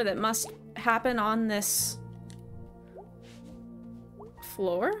was more that must happen on this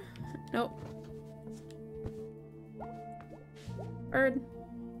floor. Nope. Bird.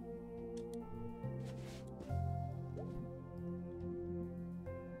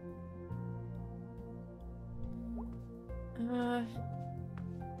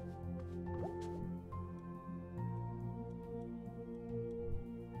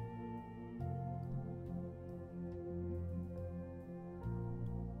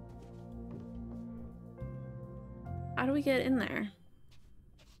 How do we get in there?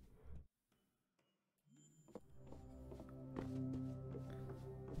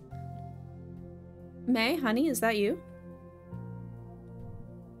 May, honey, is that you?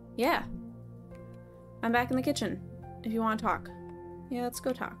 Yeah. I'm back in the kitchen, if you want to talk. Yeah, let's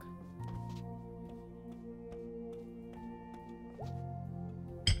go talk.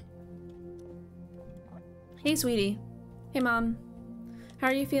 Hey, sweetie. Hey, Mom. How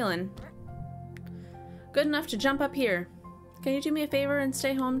are you feeling? Good enough to jump up here. Can you do me a favor and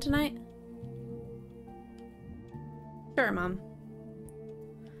stay home tonight? Sure, Mom.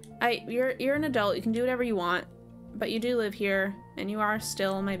 You're an adult. You can do whatever you want. But you do live here, and you are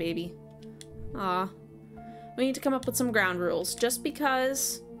still my baby. Aw. We need to come up with some ground rules. Just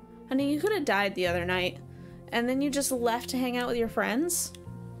because... Honey, you could have died the other night. And then you just left to hang out with your friends?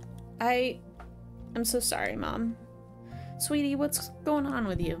 I'm so sorry, Mom. Sweetie, what's going on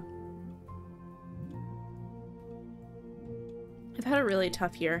with you? I've had a really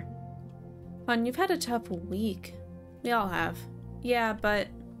tough year. Hon, you've had a tough week. We all have. Yeah, but...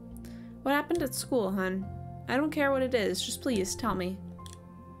 What happened at school, hon? I don't care what it is, just please tell me.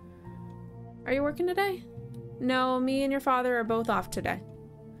 Are you working today? No, me and your father are both off today.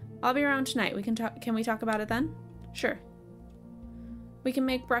 I'll be around tonight. Can we talk about it then? Sure. We can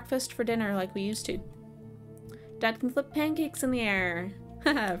make breakfast for dinner like we used to. Dad can flip pancakes in the air.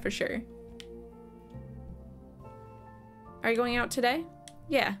 Haha, for sure. Are you going out today?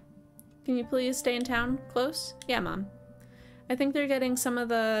 Yeah. Can you please stay in town close? Yeah, Mom. I think they're getting some of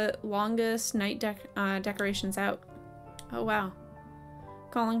the longest night decorations out. Oh, wow.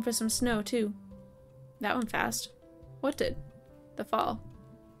 Calling for some snow, too. That went fast. What did? The fall.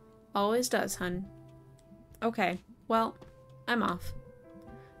 Always does, hun. Okay, well, I'm off.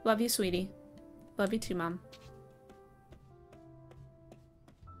 Love you, sweetie. Love you too, Mom.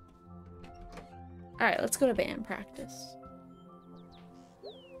 Alright, let's go to band practice.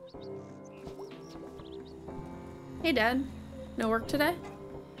 Hey, Dad. No work today?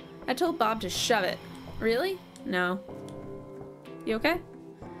 I told Bob to shove it. Really? No. You okay?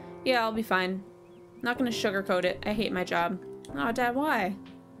 Yeah, I'll be fine. Not gonna sugarcoat it. I hate my job. Aw, Dad, why?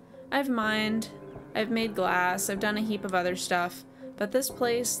 I've mined. I've made glass. I've done a heap of other stuff. But this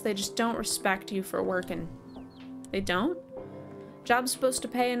place, they just don't respect you for working. They don't? Job's supposed to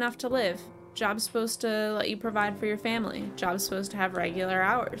pay enough to live. Job's supposed to let you provide for your family. Job's supposed to have regular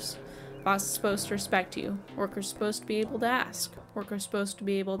hours. Boss is supposed to respect you. Worker's supposed to be able to ask. Worker's supposed to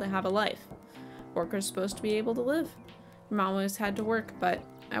be able to have a life. Worker's supposed to be able to live. Your mom always had to work, but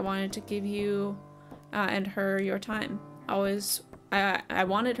I wanted to give you and her your time. I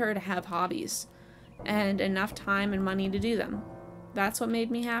wanted her to have hobbies and enough time and money to do them. That's what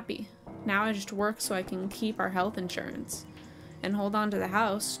made me happy. Now I just work so I can keep our health insurance and hold on to the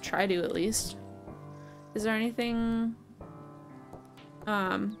house. Try to, at least. Is there anything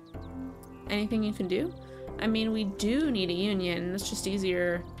anything you can do? I mean, we do need a union. It's just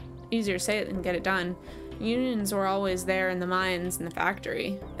easier to say it than get it done. Unions were always there in the mines and the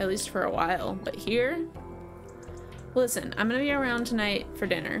factory, at least for a while. But here? Listen, I'm gonna be around tonight for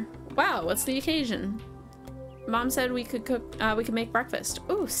dinner. Wow, what's the occasion? Mom said we could make breakfast.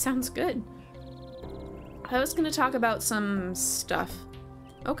 Ooh, sounds good. I was gonna talk about some stuff.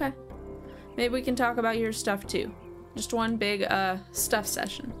 Okay. Maybe we can talk about your stuff too. Just one big, stuff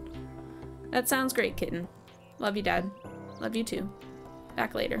session. That sounds great, kitten. Love you, Dad. Love you too.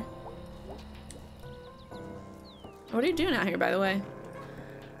 Back later. What are you doing out here, by the way?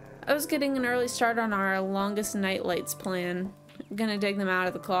 I was getting an early start on our longest night lights plan. I'm gonna dig them out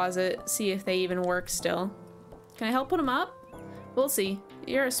of the closet, see if they even work still. Can I help put them up? We'll see.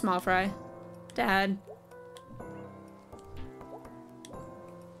 You're a small fry. Dad.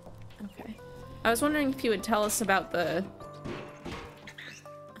 Okay. I was wondering if you would tell us about the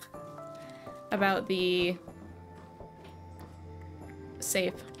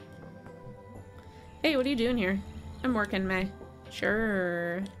safe. Hey, what are you doing here? I'm working, May.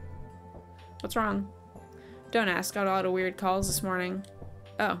 Sure. What's wrong? Don't ask. Got a lot of weird calls this morning.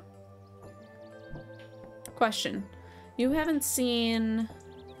 Oh. Question. You haven't seen...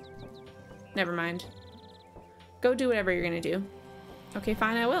 Never mind. Go do whatever you're gonna do. Okay,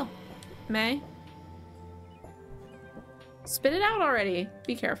 fine, I will. May? Spit it out already.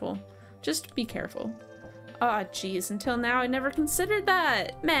 Be careful. Just be careful. Aw, jeez. Until now, I never considered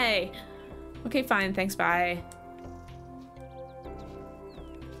that. May! Okay, fine. Thanks, bye.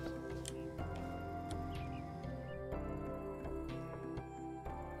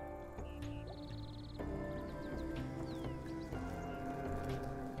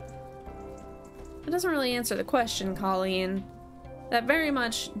 That doesn't really answer the question, Colleen. That very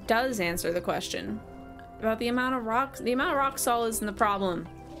much does answer the question. About the amount of rock... The amount of rock salt isn't the problem.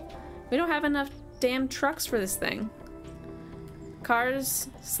 We don't have enough damn trucks for this thing. Cars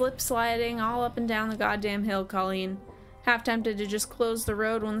slip-sliding all up and down the goddamn hill, Colleen. Half tempted to just close the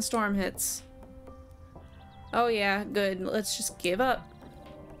road when the storm hits. Oh yeah, good. Let's just give up.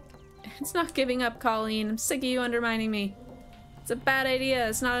 It's not giving up, Colleen. I'm sick of you undermining me. It's a bad idea.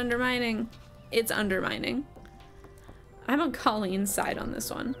 It's not undermining. It's undermining. I'm on Colleen's side on this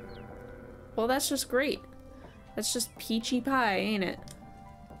one. Well, that's just great. That's just peachy pie, ain't it?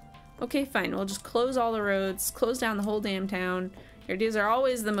 Okay, fine. We'll just close all the roads, close down the whole damn town. Your ideas are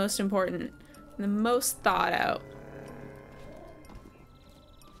always the most important, and the most thought out.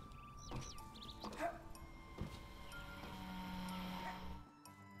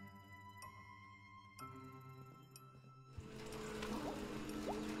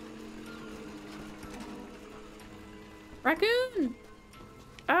 Raccoon!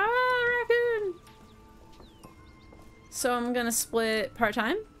 Ah, raccoon! So I'm gonna split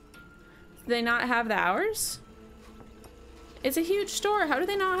part-time? Do they not have the hours? It's a huge store. How do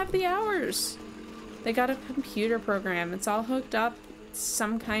they not have the hours? They got a computer program. It's all hooked up. It's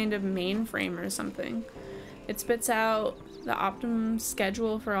some kind of mainframe or something. It spits out the optimum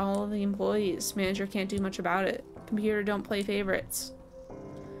schedule for all of the employees. Manager can't do much about it. Computer don't play favorites.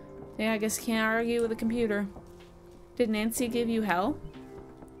 Yeah, I guess you can't argue with a computer. Did Nancy give you hell?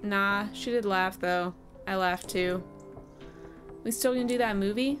 Nah, she did laugh though. I laughed too. We still gonna do that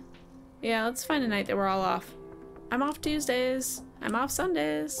movie? Yeah, let's find a night that we're all off. I'm off Tuesdays. I'm off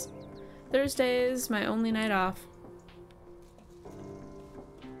Sundays. Thursdays, my only night off.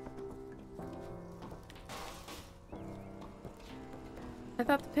 I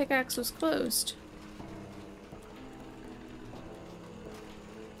thought the pickaxe was closed.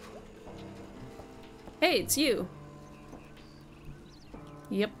 Hey, it's you.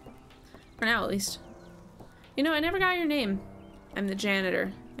 Yep. For now, at least. You know, I never got your name. I'm the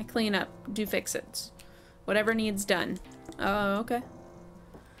janitor. I clean up, do fix-its. Whatever needs done. Oh, okay.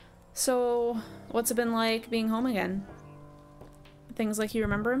 So, what's it been like being home again? Things like you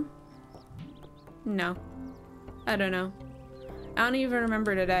remember him? No. I don't know. I don't even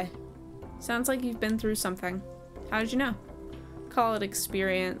remember today. Sounds like you've been through something. How did you know? Call it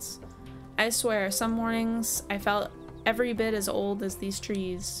experience. I swear, some mornings I felt every bit as old as these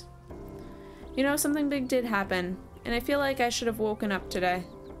trees. You know, something big did happen, and I feel like I should have woken up today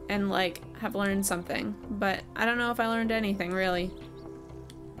and, like, have learned something, but I don't know if I learned anything, really.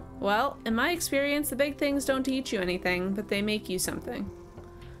 Well, in my experience, the big things don't teach you anything, but they make you something.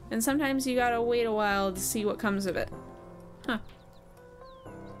 And sometimes you gotta wait a while to see what comes of it. Huh.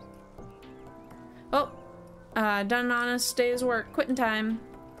 Well, done an honest day's work. Quitting time.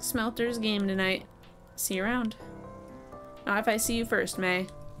 Smelter's game tonight. See you around. Not if I see you first, May.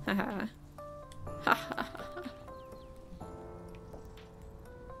 Haha. Ha ha ha.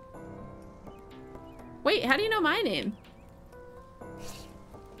 Wait, how do you know my name?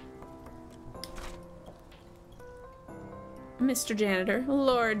 Mr. Janitor.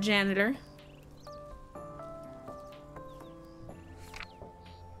 Lord Janitor.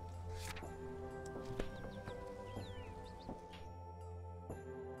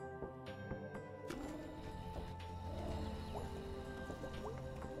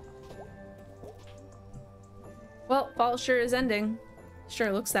 Well, fall sure is ending.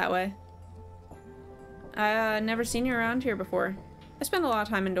 Sure looks that way. Never seen you around here before. I spend a lot of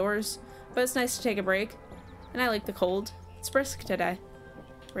time indoors, but it's nice to take a break. And I like the cold. It's brisk today.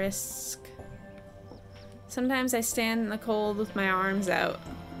 Brisk. Sometimes I stand in the cold with my arms out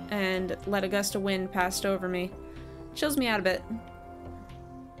and let a gust of wind pass over me. Chills me out a bit.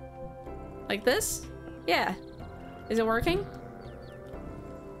 Like this? Yeah. Is it working?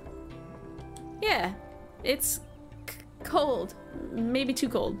 Yeah. It's cold. Maybe too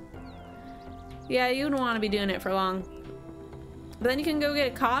cold. Yeah, you wouldn't want to be doing it for long. But then you can go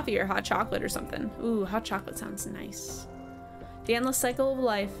get a coffee or hot chocolate or something. Ooh, hot chocolate sounds nice. The endless cycle of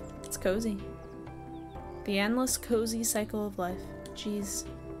life. It's cozy. The endless cozy cycle of life. Jeez.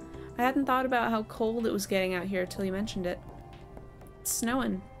 I hadn't thought about how cold it was getting out here till you mentioned it. It's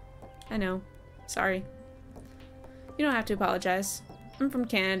snowing. I know. Sorry. You don't have to apologize. I'm from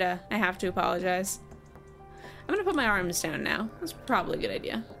Canada. I have to apologize. I'm gonna put my arms down now. That's probably a good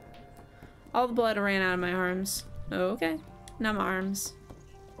idea. All the blood ran out of my arms. Okay. Now my arms.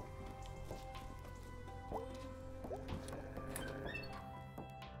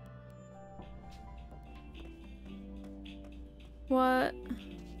 What?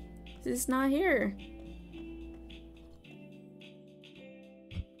 It's not here.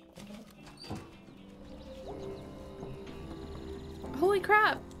 Holy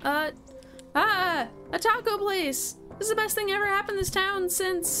crap! A taco place! This is the best thing ever happened in this town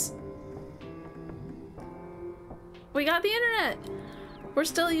since we got the internet. We're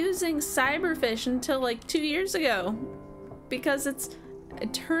still using Cyberfish until like 2 years ago because it's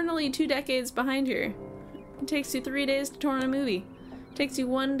eternally 2 decades behind here. It takes you 3 days to torrent a movie. It takes you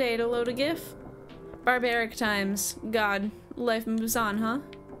 1 day to load a GIF. Barbaric times. God, life moves on, huh?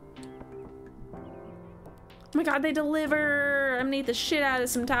 Oh my god, they deliver! I'm gonna eat the shit out of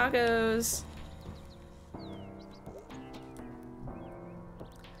some tacos.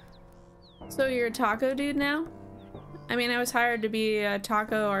 So you're a taco dude now? I mean, I was hired to be a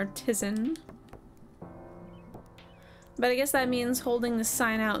taco artisan. But I guess that means holding the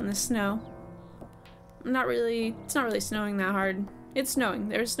sign out in the snow. It's not really snowing that hard. It's snowing.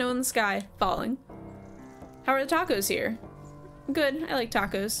 There's snow in the sky, falling. How are the tacos here? Good, I like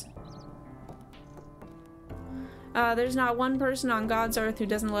tacos. There's not one person on God's earth who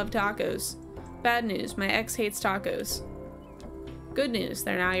doesn't love tacos. Bad news, my ex hates tacos. Good news,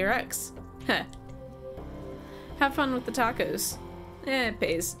 they're now your ex. Heh. Have fun with the tacos. It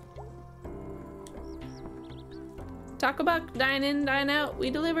pays. Taco Buck, dine in, dine out, we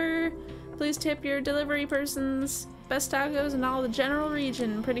deliver. Please tip your delivery persons. Best tacos in all the general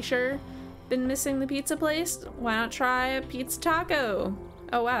region, pretty sure. Been missing the pizza place? Why not try a pizza taco?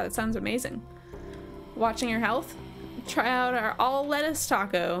 Oh wow, that sounds amazing. Watching your health? Try out our all lettuce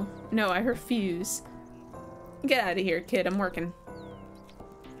taco. No, I refuse. Get out of here, kid, I'm working.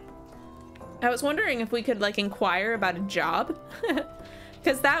 I was wondering if we could like inquire about a job.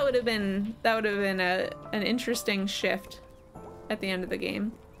 Because that would have been an interesting shift at the end of the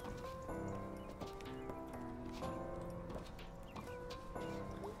game.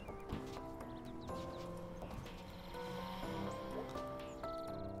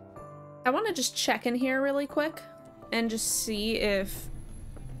 I want to just check in here really quick and just see if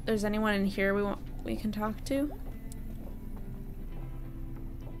there's anyone in here we can talk to.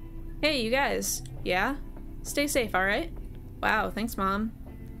 Hey, you guys. Yeah? Stay safe, alright? Wow, thanks, Mom.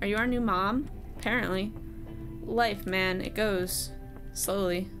 Are you our new mom? Apparently. Life, man, it goes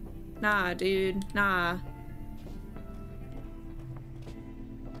slowly. Nah, dude, nah.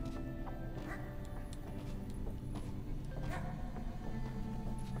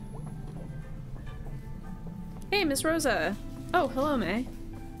 Hey, Miss Rosa. Oh, hello, May.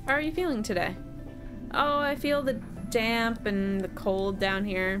 How are you feeling today? Oh, I feel the damp and the cold down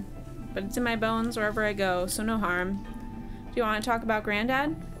here, but it's in my bones wherever I go, so no harm. Do you want to talk about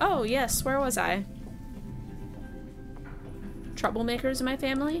Granddad? Oh, yes, where was I? Troublemakers in my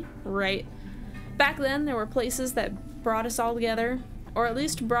family? Right. Back then, there were places that brought us all together, or at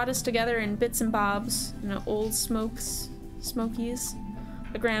least brought us together in bits and bobs, you know, old smokies,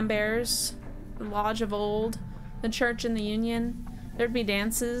 the Grand Bears, the Lodge of Old, the Church and the Union. There'd be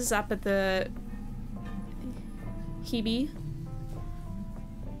dances up at the Hebe.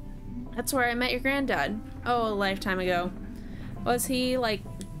 That's where I met your granddad. Oh, a lifetime ago. What was he like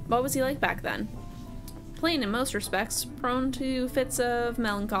back then? Plain in most respects, prone to fits of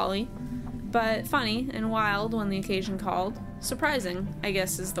melancholy, but funny and wild when the occasion called. Surprising, I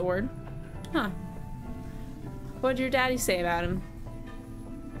guess is the word. Huh. What'd your daddy say about him?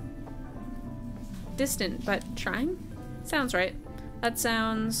 Distant, but trying? Sounds right. That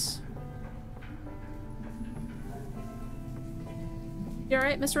sounds... You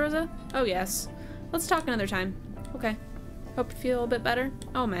alright, Miss Rosa? Oh, yes. Let's talk another time. Okay. Hope you feel a bit better.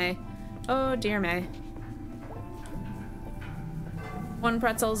 Oh, May. Oh, dear May. One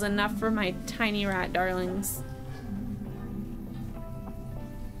pretzel's enough for my tiny rat darlings.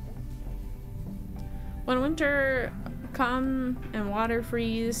 When winter come and water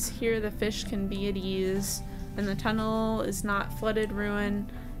freeze, here the fish can be at ease, and the tunnel is not flooded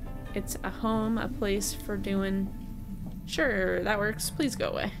ruin. It's a home, a place for doing. Sure, that works. Please go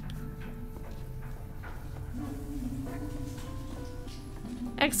away.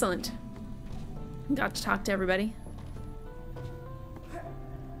 Excellent. Got to talk to everybody.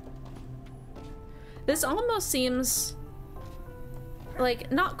 This almost seems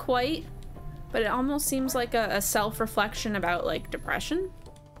like, not quite, but it almost seems like a self-reflection about like depression.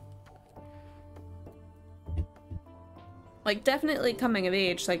 Like definitely coming of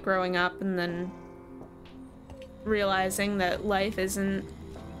age, like growing up and then realizing that life isn't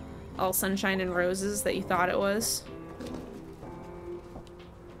all sunshine and roses that you thought it was.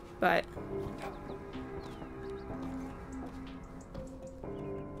 But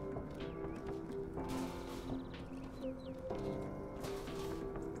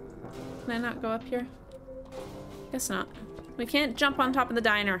can I not go up here? Guess not. We can't jump on top of the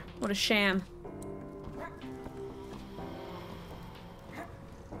diner. What a sham.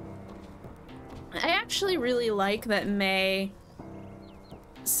 I actually really like that May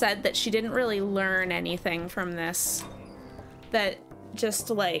said that she didn't really learn anything from this. That just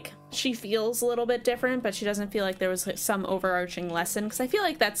like she feels a little bit different, but she doesn't feel like there was like some overarching lesson, because I feel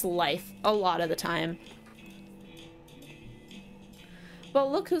like that's life a lot of the time.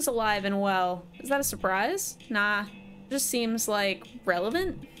 Well, look who's alive and well. Is that a surprise? Nah, just seems like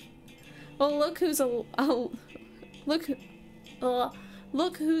relevant. Well, look who's look,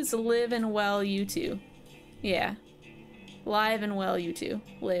 look who's living well, you two. Yeah. Live and well, you two.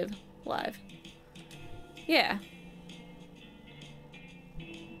 Live. Live. Yeah.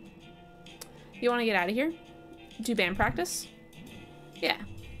 You want to get out of here? Do band practice? Yeah.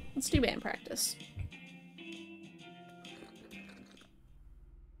 Let's do band practice.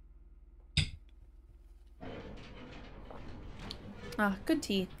 Ah, good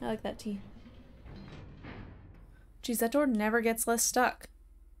tea. I like that tea. Geez, that door never gets less stuck.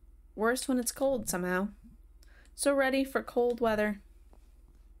 Worst when it's cold somehow. So ready for cold weather.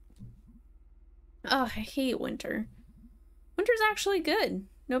 Oh, I hate winter. Winter's actually good.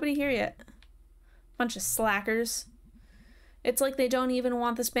 Nobody here yet. Bunch of slackers. It's like they don't even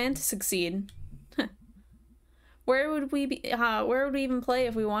want this band to succeed. Where would we even play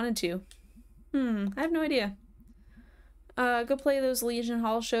if we wanted to? I have no idea. Go play those Legion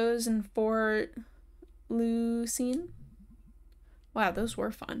Hall shows in Fort Lucine. Wow, those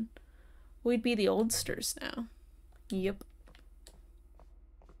were fun. We'd be the oldsters now. Yep.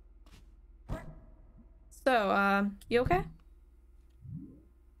 So, you okay?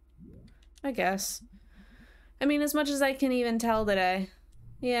 I guess. I mean, as much as I can even tell today.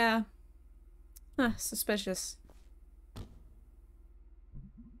 Yeah. Huh, suspicious. Do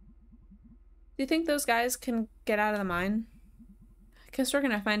you think those guys can get out of the mine? I guess we're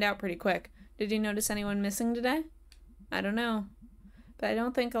gonna find out pretty quick. Did you notice anyone missing today? I don't know. But I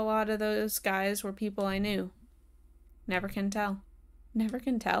don't think a lot of those guys were people I knew. Never can tell. Never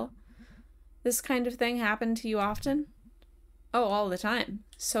can tell? This kind of thing happened to you often? Oh, all the time.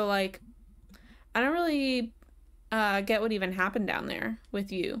 So, like, I don't really get what even happened down there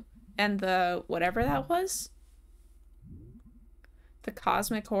with you. And the whatever that was? The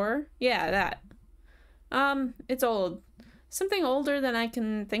cosmic horror? Yeah, that. It's old. Something older than I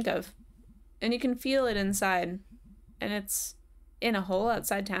can think of. And you can feel it inside. And it's in a hole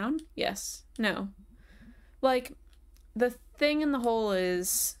outside town? Yes. No. Like, the thing in the hole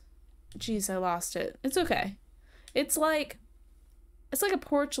is... Jeez, I lost it. It's okay. It's like a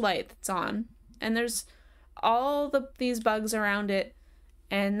porch light that's on. And there's all these bugs around it.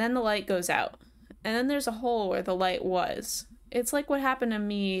 And then the light goes out. And then there's a hole where the light was. It's like what happened to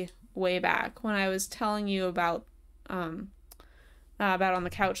me way back when I was telling you about on the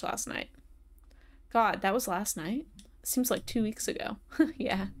couch last night. God, that was last night? Seems like 2 weeks ago.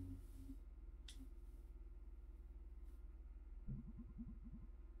 Yeah.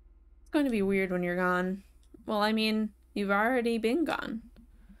 It's going to be weird when you're gone. Well, I mean, you've already been gone.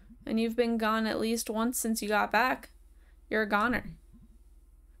 And you've been gone at least once since you got back. You're a goner.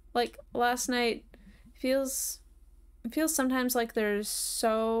 Like, last night, it feels sometimes like there's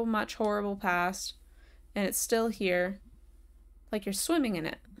so much horrible past, and it's still here. Like you're swimming in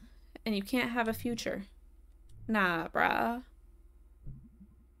it, and you can't have a future. Nah, brah.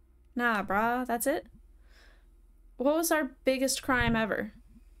 Nah, brah, that's it? What was our biggest crime ever?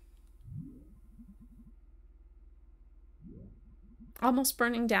 Almost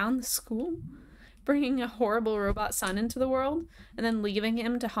burning down the school? Bringing a horrible robot son into the world, and then leaving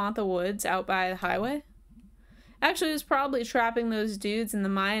him to haunt the woods out by the highway? Actually, it was probably trapping those dudes in the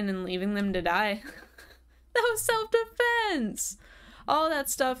mine and leaving them to die. That was self-defense! All that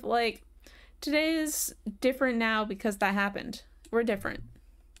stuff, like, today is different now because that happened. We're different.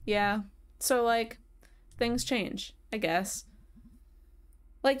 Yeah. So, like, things change, I guess.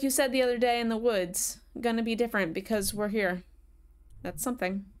 Like you said the other day in the woods, gonna be different because we're here. That's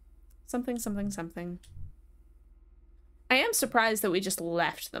something. Something, something, something. I am surprised that we just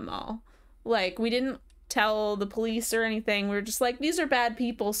left them all. Like, we didn't tell the police or anything. We were just like, these are bad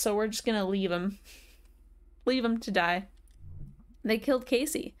people, so we're just gonna leave them. Leave them to die. They killed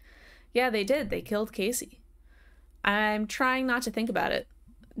Casey. Yeah, they did. They killed Casey. I'm trying not to think about it.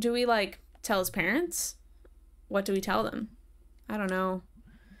 Do we, like, tell his parents? What do we tell them? I don't know.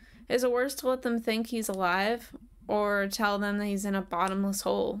 Is it worse to let them think he's alive? Or tell them that he's in a bottomless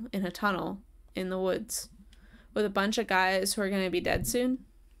hole in a tunnel in the woods with a bunch of guys who are going to be dead soon?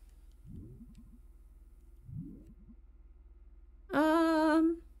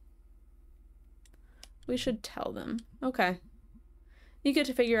 We should tell them. Okay. You get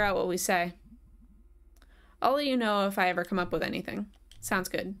to figure out what we say. I'll let you know if I ever come up with anything. Sounds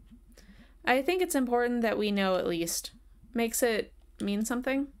good. I think it's important that we know at least. Makes it mean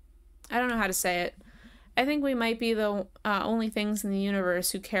something? I don't know how to say it. I think we might be the only things in the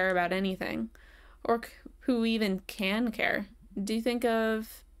universe who care about anything. Or who even can care. Do you think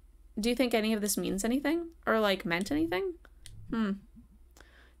any of this means anything? Or, like, meant anything?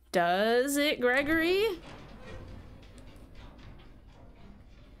 Does it, Gregory?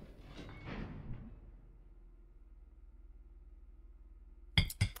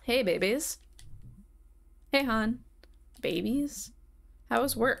 Hey, babies. Hey, hon. Babies? How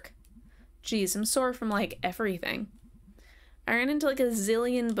was work? Jeez, I'm sore from, like, everything. I ran into, like, a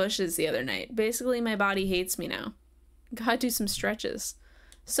zillion bushes the other night. Basically, my body hates me now. Gotta do some stretches.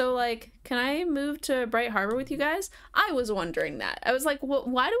 So, like, can I move to Bright Harbor with you guys? I was wondering that. I was like, well,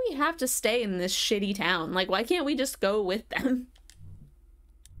 why do we have to stay in this shitty town? Like, why can't we just go with them?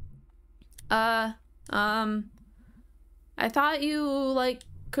 I thought you, like,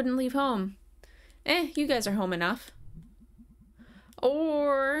 couldn't leave home. You guys are home enough.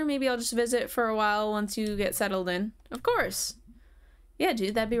 Or maybe I'll just visit for a while once you get settled in. Of course. Yeah,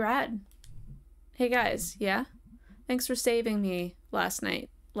 dude, that'd be rad. Hey, guys, yeah? Thanks for saving me last night,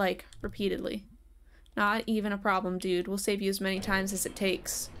 like, repeatedly. Not even a problem, dude. We'll save you as many times as it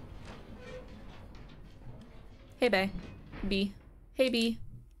takes. Hey, bae. B. Hey, B.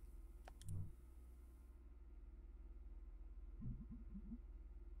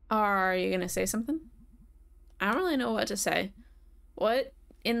 Are you gonna say something? I don't really know what to say. What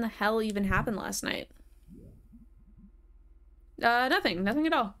in the hell even happened last night? Nothing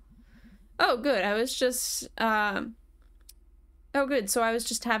at all. Oh, good. I was just, oh, good. So I was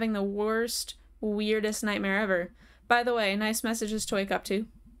just having the worst, weirdest nightmare ever. By the way, nice messages to wake up to.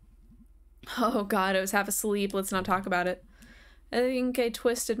 Oh, God, I was half asleep. Let's not talk about it. I think I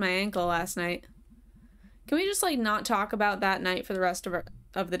twisted my ankle last night. Can we just, like, not talk about that night for the rest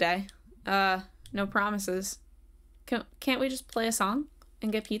of the day? No promises. Can't we just play a song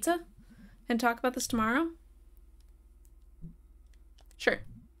and get pizza and talk about this tomorrow? Sure.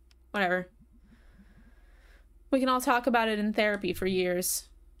 Whatever. We can all talk about it in therapy for years.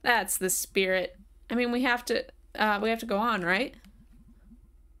 That's the spirit. I mean, we have to go on, right?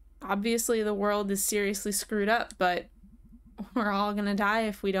 Obviously, the world is seriously screwed up, but we're all gonna die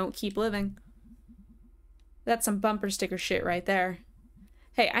if we don't keep living. That's some bumper sticker shit right there.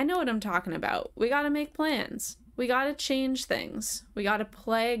 Hey, I know what I'm talking about. We gotta make plans. We gotta change things. We gotta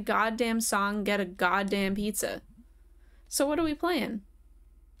play a goddamn song, get a goddamn pizza. So what are we playing?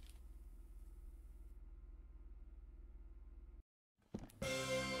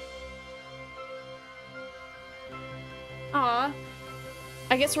 Aw.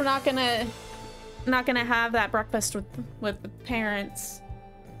 I guess we're not gonna have that breakfast with the parents.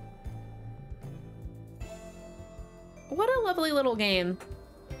 What a lovely little game.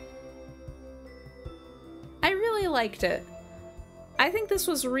 I really liked it. I think this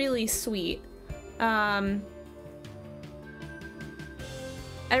was really sweet. I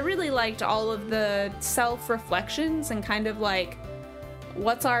really liked all of the self-reflections and kind of like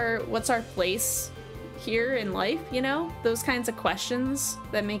what's our place here in life, you know? Those kinds of questions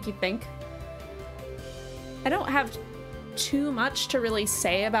that make you think. I don't have too much to really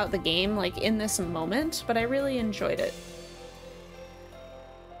say about the game like in this moment, but I really enjoyed it.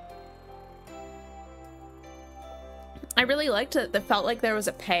 I really liked it. It felt like there was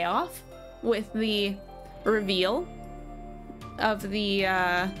a payoff with the reveal of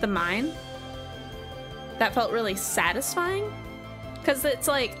the mine. That felt really satisfying. Because it's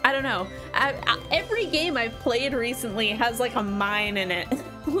like, I don't know, every game I've played recently has like a mine in it.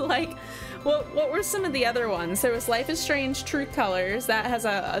 Like, what were some of the other ones? There was Life is Strange True Colors. That's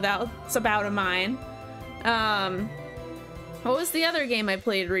about a mine. What was the other game I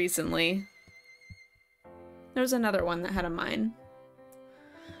played recently? There was another one that had a mine.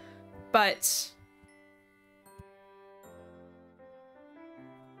 But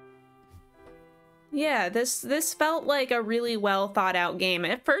yeah, this felt like a really well thought out game.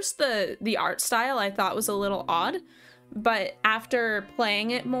 At first the art style I thought was a little odd, but after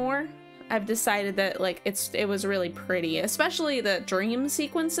playing it more, I've decided that like it was really pretty. Especially the dream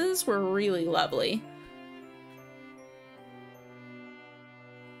sequences were really lovely.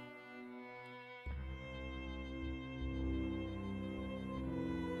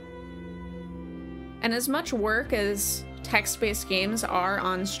 And as much work as text-based games are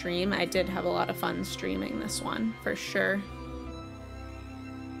on stream, I did have a lot of fun streaming this one, for sure.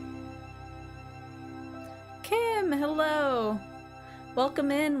 Kim, hello!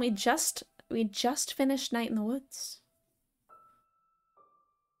 Welcome in. We just finished Night in the Woods.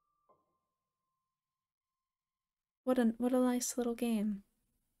 What a nice little game.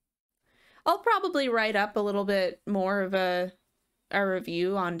 I'll probably write up a little bit more of a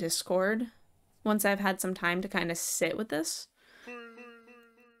review on Discord once I've had some time to kind of sit with this.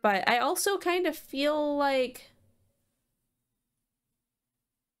 But I also kind of feel like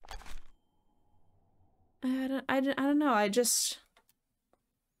I don't know. I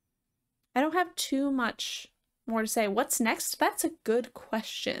don't have too much more to say. What's next? That's a good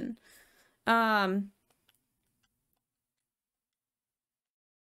question.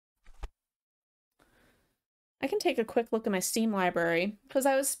 I can take a quick look at my Steam library, because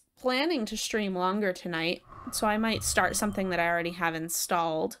I was planning to stream longer tonight, so I might start something that I already have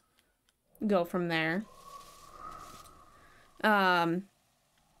installed. Go from there. I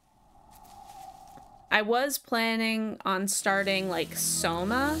was planning on starting, like,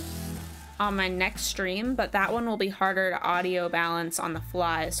 Soma on my next stream, but that one will be harder to audio balance on the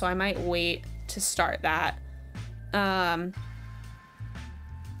fly, so I might wait to start that.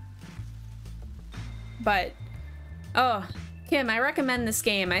 But, oh, Kim, I recommend this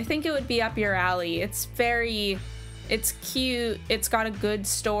game. I think it would be up your alley. It's cute, it's got a good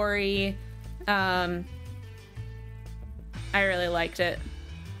story. I really liked it.